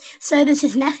 So does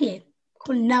his nephew.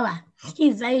 called Noah.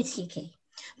 He's very cheeky.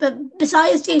 But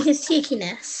besides doing his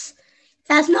cheekiness,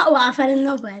 that's not what I fell in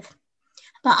love with.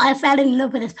 But I fell in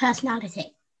love with his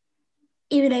personality.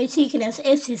 Even though cheekiness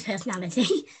is his personality.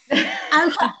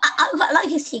 I quite like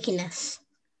his cheekiness.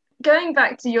 Going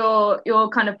back to your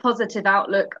kind of positive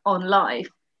outlook on life,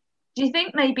 do you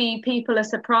think maybe people are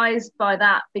surprised by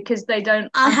that because they don't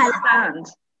understand?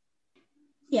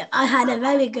 I had a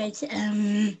very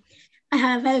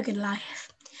good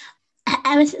life.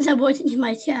 Ever since I walked into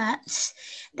my church,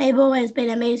 they've always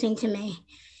been amazing to me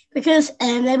because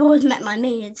they've always met my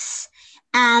needs.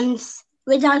 And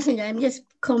with Down syndrome, just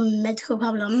come medical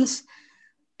problems.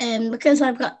 Because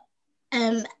I've got,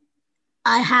 I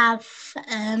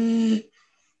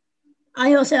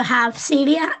also have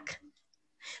celiac,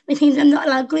 which means I'm not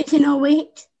allowed gluten or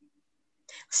wheat.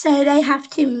 So they have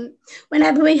to,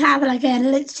 whenever we have like a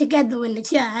lunch together in the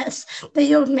church,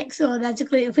 they all make sure there's a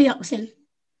gluten-free option.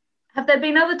 Have there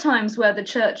been other times where the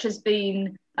church has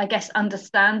been, I guess,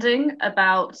 understanding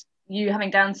about you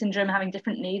having Down syndrome, having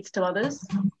different needs to others?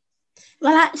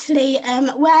 Well, actually,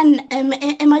 when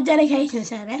in my dedication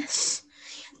service,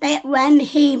 when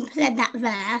he said that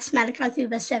verse, Malachi 2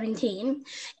 verse 17,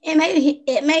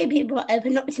 it made people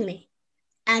open up to me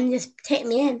and just take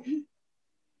me in.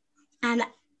 And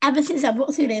ever since I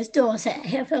walked through those doors at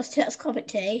Hillfields Church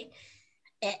Coventry,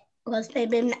 they've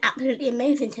been absolutely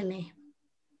amazing to me.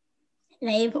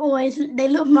 They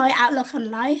love my outlook on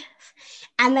life,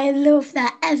 and they love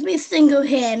that every single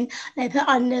hymn they put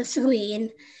on the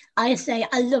screen, I say,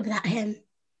 I love that hymn.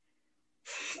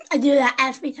 I do that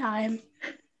every time.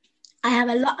 I have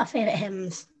a lot of favourite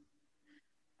hymns.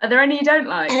 Are there any you don't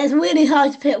like? And it's really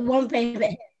hard to pick one favourite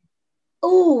hymn.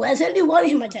 Oh, there's only one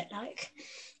hymn I don't like.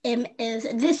 Is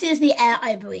This Is the Air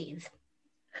I Breathe.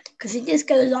 Because it just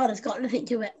goes on, it's got nothing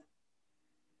to it.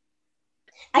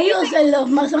 I also love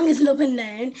My Song Is Love and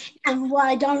Known and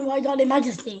Why Darling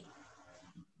Majesty.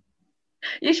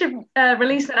 You should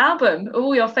release an album,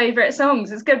 all your favourite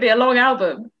songs. It's going to be a long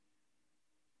album.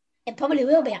 It probably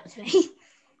will be, actually.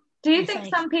 Do you think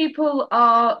some people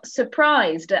are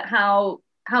surprised at how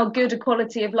good a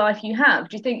quality of life you have?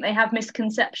 Do you think they have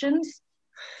misconceptions?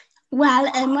 Well,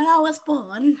 when I was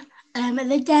born, the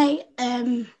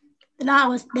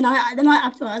night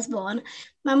after I was born,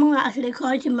 my mum actually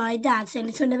called to my dad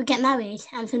saying to never get married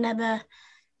and to never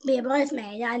be a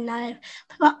bridesmaid. And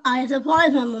I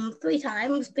surprised my mum 3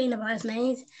 times being a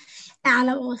bridesmaid, and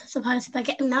I was supposed to be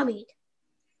getting married.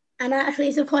 And I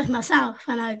actually surprised myself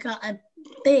when I got a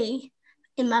B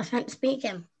in my French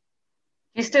speaking.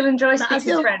 You still enjoy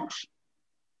speaking French?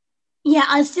 Yeah,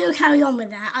 I still carry on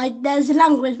with that. There's a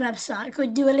language website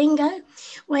called Duolingo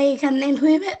where you can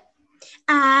improve it.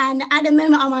 And at the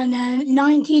moment, I'm on a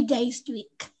 90-day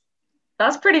streak.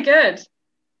 That's pretty good.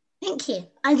 Thank you.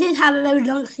 I did have a very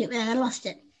long streak, but then I lost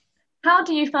it. How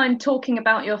do you find talking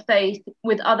about your faith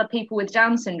with other people with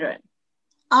Down syndrome?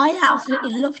 I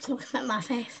absolutely love talking about my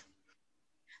faith.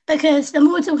 Because the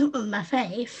more I talk about my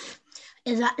faith,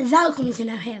 is that they'll come to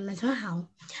know him as well.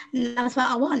 And that's what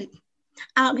I want.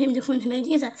 I want him to come to know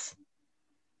Jesus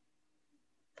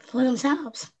for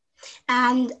themselves.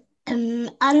 And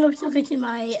I love talking to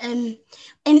my in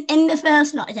the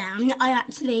first lockdown. I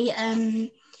actually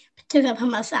took it upon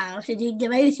myself to do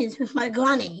devotions with my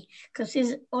granny because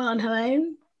she's all on her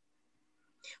own.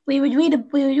 We would read a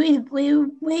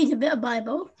bit of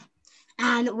Bible,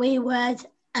 and we would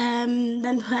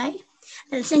then pray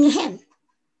and sing a hymn.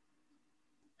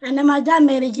 And then my dad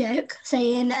made a joke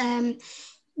saying,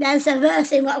 "There's a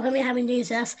verse in What When We Have in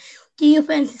Jesus. Do you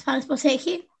friends as possible take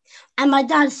you?" And my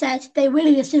dad said, "They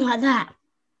really just sing like that."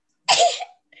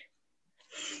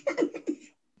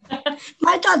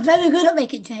 My dad's very good at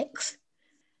making jokes.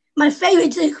 My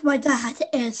favourite joke of my dad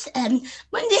is,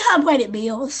 "When do you have wedding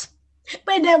meals?"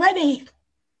 When they're ready.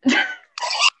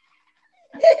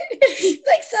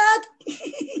 Like sad.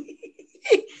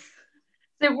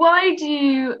 So why do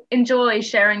you enjoy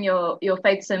sharing your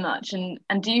faith so much, and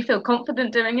do you feel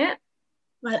confident doing it?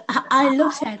 Well, I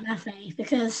love sharing my faith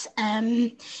because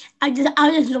I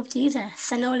just love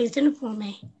Jesus and all he's done for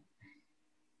me.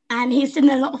 And he's done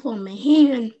a lot for me. He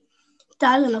even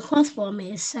died on the cross for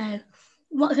me. So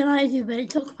what can I do but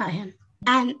talk about him?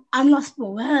 And I'm lost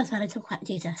for words when I talk about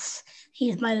Jesus.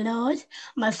 He's my Lord,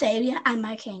 my Saviour, and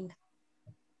my King.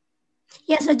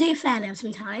 Yes, I do fail him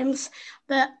sometimes,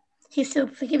 but he still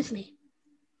forgives me.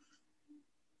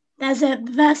 There's a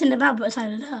verse in the Bible which I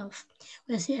love,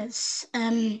 which is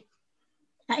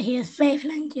that he is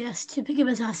faithful and just to forgive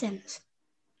us our sins.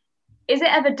 Is it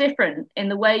ever different in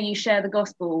the way you share the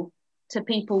gospel to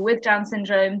people with Down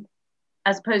syndrome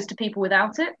as opposed to people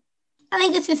without it? I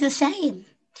think it's just the same.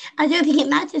 I don't think it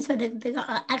matters whether they got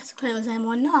an X chromosome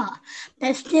or not.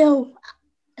 They're still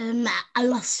a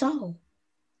lost soul.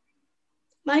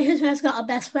 My husband's got a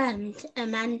best friend,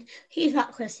 and he's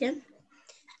not Christian,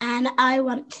 and I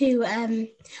want him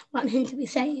to be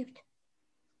saved.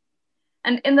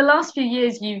 And in the last few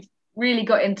years, you've really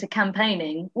got into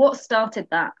campaigning. What started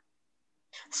that?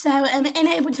 So in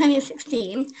April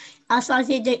 2016, I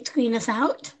started Don't Screen Us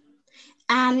Out,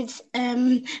 and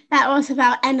that was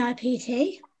about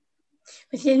NIPT,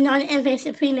 which is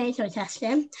non-invasive prenatal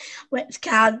testing, which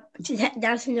can detect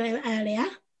Down syndrome earlier.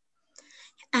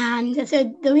 And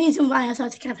so the reason why I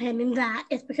started campaigning that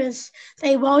is because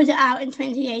they rolled it out in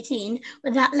 2018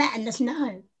 without letting us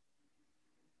know.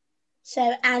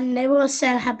 So, and they also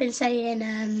have been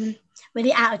saying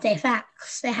really out-of-date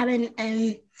facts. They haven't.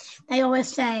 They always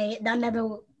say they'll never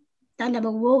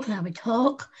walk, never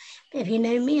talk. But if you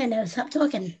know me, I never stop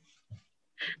talking.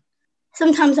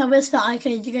 Sometimes I wish that I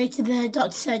could go to the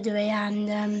doctor's surgery,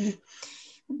 and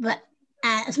but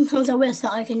sometimes I wish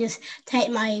that I can just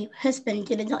take my husband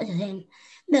to the doctor saying,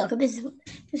 "Look, this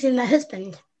is my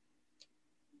husband.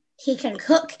 He can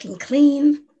cook, can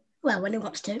clean, well, when he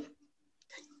wants to."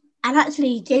 And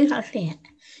actually, James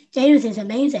is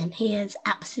amazing. He is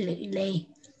absolutely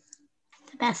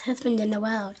the best husband in the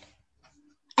world.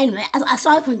 Anyway,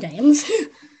 aside from James,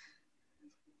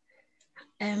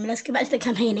 let's go back to the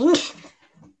campaigning.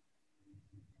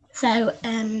 So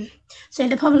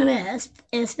the problem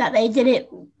is that they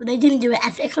didn't do it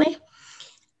ethically.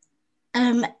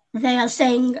 They are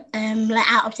saying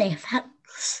out of date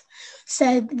facts.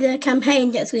 So the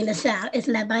campaign that's going to start is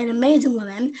led by an amazing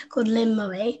woman called Lynn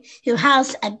Murray, who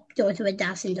has a daughter with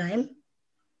Down syndrome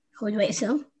called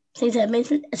Rachel. She's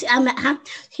amazing. I met her.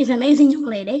 She's an amazing young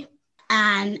lady.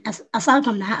 And aside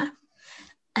from that,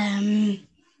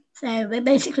 so we're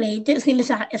basically Don't Screen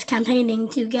Us Out is campaigning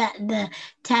to get the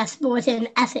test brought in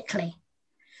ethically.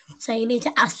 So you need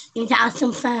to ask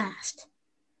them first.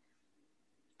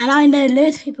 And I know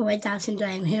loads of people with Down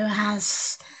syndrome who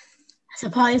has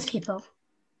surprised people.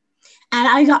 And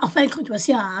I got a phone call to a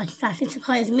CR that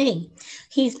surprised me.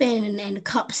 He's been in the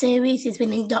Cop series, he's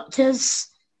been in Doctors,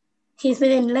 he's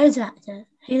been in loads of actors.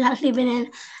 He's actually been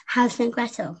in Hansel and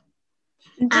Gretel.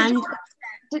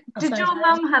 Did your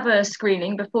mum have a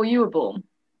screening before you were born?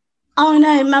 Oh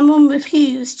no, my mum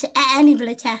refused any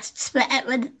blood tests, but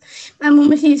my mum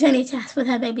refused any tests with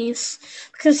her babies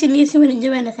because she knew she wouldn't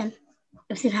do anything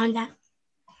if she found out.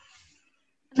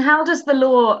 And how does the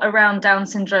law around Down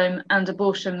syndrome and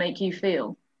abortion make you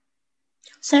feel?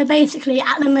 So basically,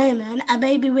 at the moment, a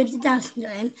baby with Down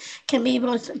syndrome can be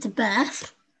brought up to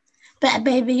birth, but a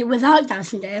baby without Down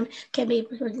syndrome can be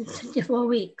brought up to 24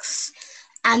 weeks.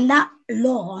 And that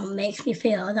law makes me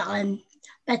feel that I'm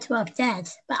better off dead,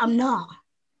 but I'm not.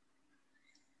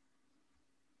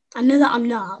 I know that I'm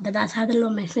not, but that's how the law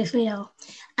makes me feel.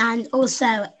 And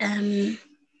also,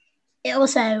 it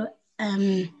also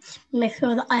makes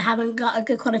sure that I haven't got a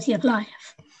good quality of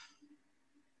life.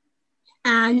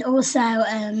 And also,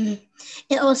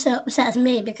 it also upsets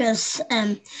me because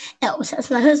it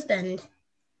upsets my husband.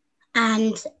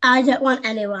 And I don't want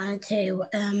anyone to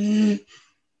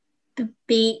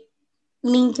be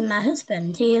mean to my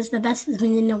husband. He is the best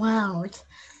husband in the world.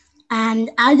 And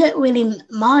I don't really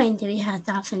mind if he has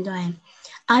Down syndrome.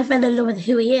 I fell in love with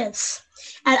who he is.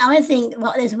 And I think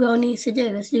what this world needs to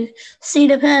do is to see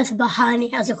the person behind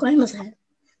it as a chromosome.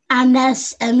 And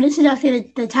there's, this is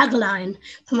actually the tagline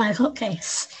for my court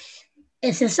case.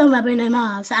 It's a song by Bruno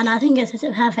Mars, and I think it says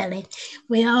it perfectly.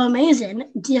 We are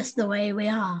amazing just the way we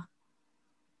are.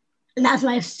 And that's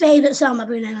my favourite song by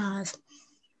Bruno Mars.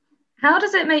 How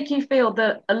does it make you feel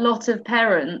that a lot of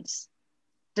parents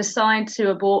decide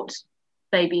to abort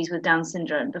babies with Down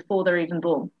syndrome before they're even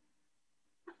born?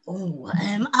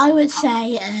 I would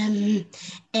say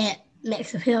it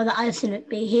makes me feel that I shouldn't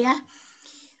be here,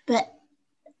 but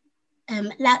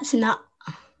that's not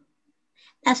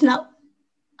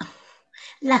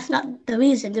the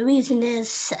reason. The reason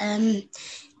is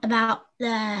about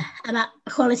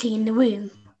equality in the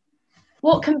womb.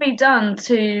 What can be done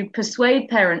to persuade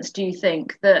parents, do you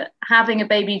think, that having a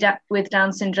baby with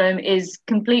Down syndrome is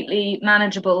completely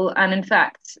manageable and, in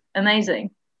fact,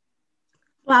 amazing?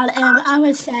 Well, I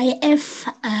would say if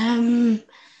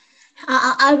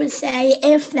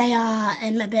they are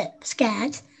a bit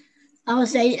scared, I would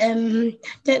say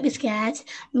don't be scared.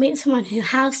 Meet someone who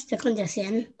has the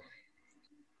condition.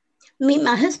 Meet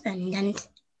my husband, and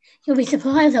you'll be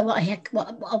surprised at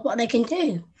what they can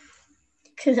do.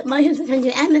 Because my husband can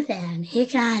do anything. He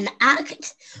can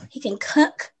act, he can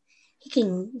cook, he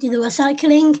can do the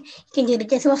recycling, he can do the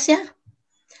dishwasher,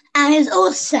 and he's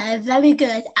also very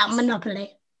good at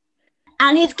Monopoly.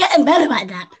 And he's getting better at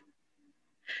that.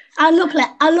 I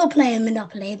love playing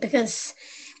Monopoly because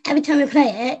every time we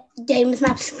play it, James's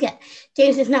maths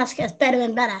gets better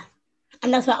and better.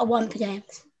 And that's what I want for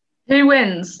James. Who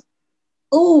wins?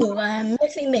 Oh,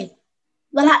 mostly me.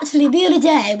 Well, actually, the other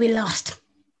day we lost.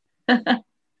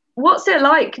 What's it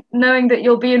like knowing that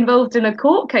you'll be involved in a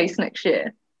court case next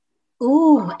year?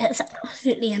 Oh, it's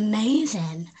absolutely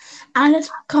amazing. I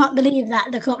just can't believe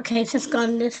that the court case has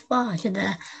gone this far to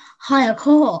the higher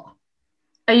court.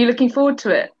 Are you looking forward to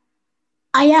it?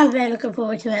 I am very looking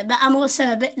forward to it, but I'm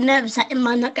also a bit nervous that it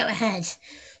might not go ahead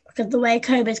because of the way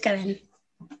COVID's going.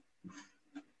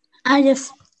 I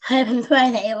just hope and pray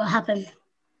that it will happen.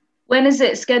 When is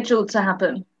it scheduled to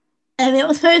happen? It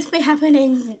was supposed to be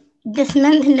happening this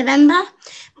month in November,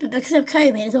 but because of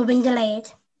COVID, it's all been delayed.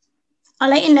 I'll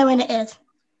let you know when it is.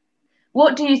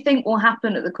 What do you think will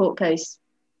happen at the court case?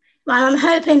 Well, I'm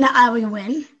hoping that I will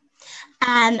win,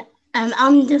 and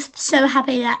I'm just so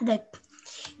happy that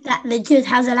the judge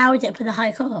has allowed it for the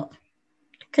High Court,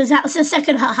 because that's the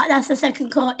second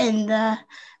court in the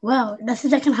world. That's the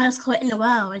second highest court in the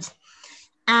world,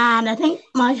 and I think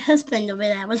my husband will be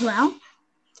there as well.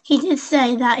 He did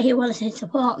say that he wanted to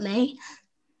support me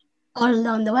all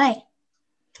along the way.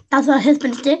 That's what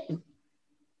husbands do.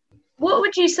 What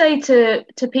would you say to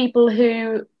people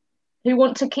who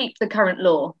want to keep the current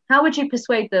law? How would you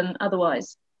persuade them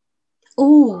otherwise?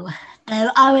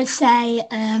 I would say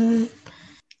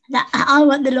that I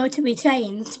want the law to be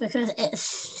changed because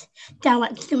it's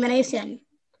downright discrimination.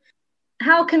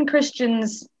 How can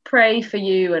Christians pray for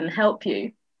you and help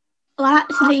you? Well,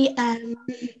 actually,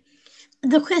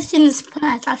 the Christians'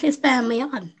 prayers actually spur me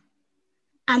on.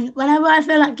 And whenever I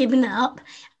feel like giving up,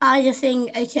 I just sing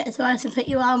 "O Church Rise and Put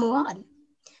Your Armour On."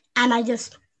 And I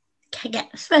just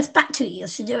get first back to you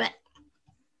to do it.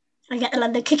 I get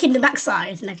the kick in the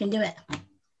backside and I can do it.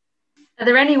 Are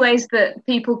there any ways that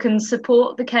people can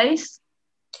support the case?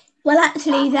 Well,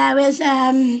 actually, there is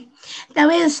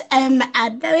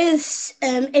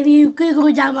if you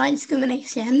Google downright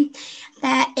discrimination,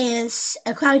 there is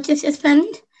a crowd justice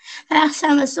fund. The last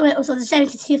time I saw it was on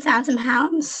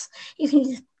 £72,000. You can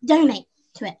just donate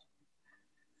to it.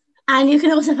 And you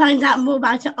can also find out more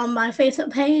about it on my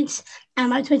Facebook page and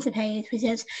my Twitter page, which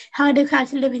is Heidi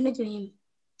Crowther Living the Dream.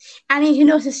 And you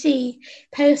can also see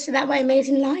posts about my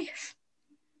amazing life,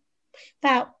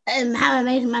 about how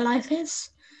amazing my life is.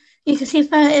 You can see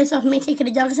photos of me taking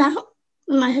the dogs out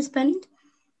with my husband,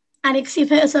 and you can see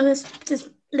photos of us just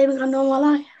living a normal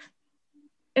life.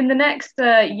 In the next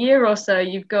year or so,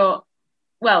 you've got,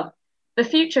 well, the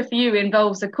future for you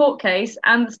involves a court case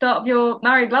and the start of your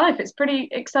married life. It's a pretty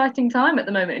exciting time at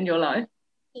the moment in your life.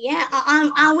 Yeah,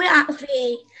 I will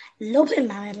actually loving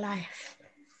married life.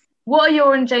 What are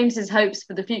your and James's hopes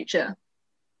for the future?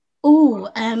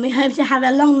 We hope to have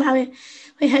a long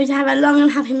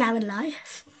and happy married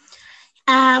life.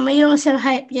 We also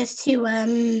hope just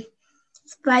to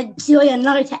spread joy and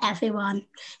light to everyone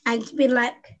and to be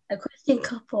like a Christian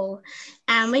couple.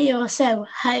 And we also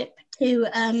hope to,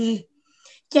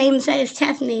 James said his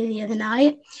testimony the other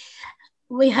night,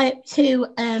 we hope to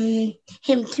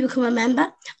him to become a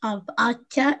member of our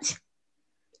church.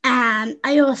 And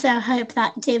I also hope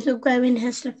that James will grow in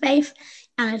his faith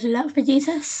and his love for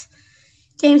Jesus.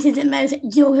 James is the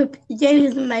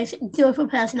most joyful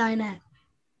person I know.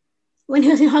 When he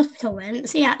was in hospital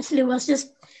once, he actually was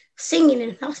just singing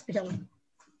in hospital.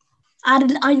 I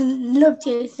love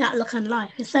James, that look on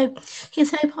life. He's so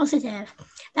positive.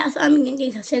 That's why me and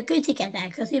James are so good together,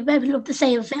 because we both love the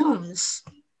same films.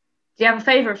 Do you have a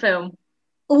favourite film?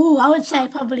 I would say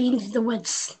probably Into the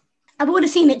Woods. I've already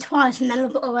seen it twice and I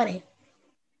love it already.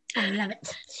 I love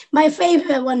it. My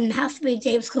favourite one has to be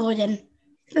James Corden.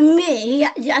 For me,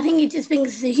 I think it just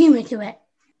brings the humour to it.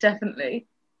 Definitely.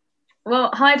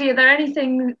 Well, Heidi,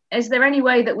 is there any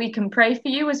way that we can pray for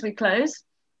you as we close?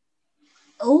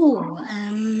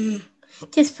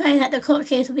 Just pray that the court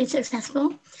case will be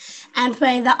successful and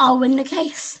pray that I'll win the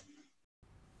case.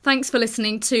 Thanks for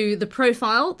listening to The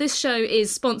Profile. This show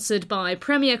is sponsored by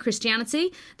Premier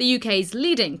Christianity, the UK's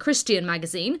leading Christian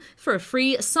magazine. For a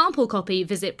free sample copy,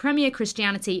 visit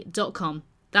premierchristianity.com.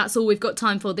 That's all we've got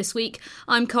time for this week.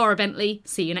 I'm Cara Bentley.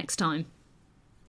 See you next time.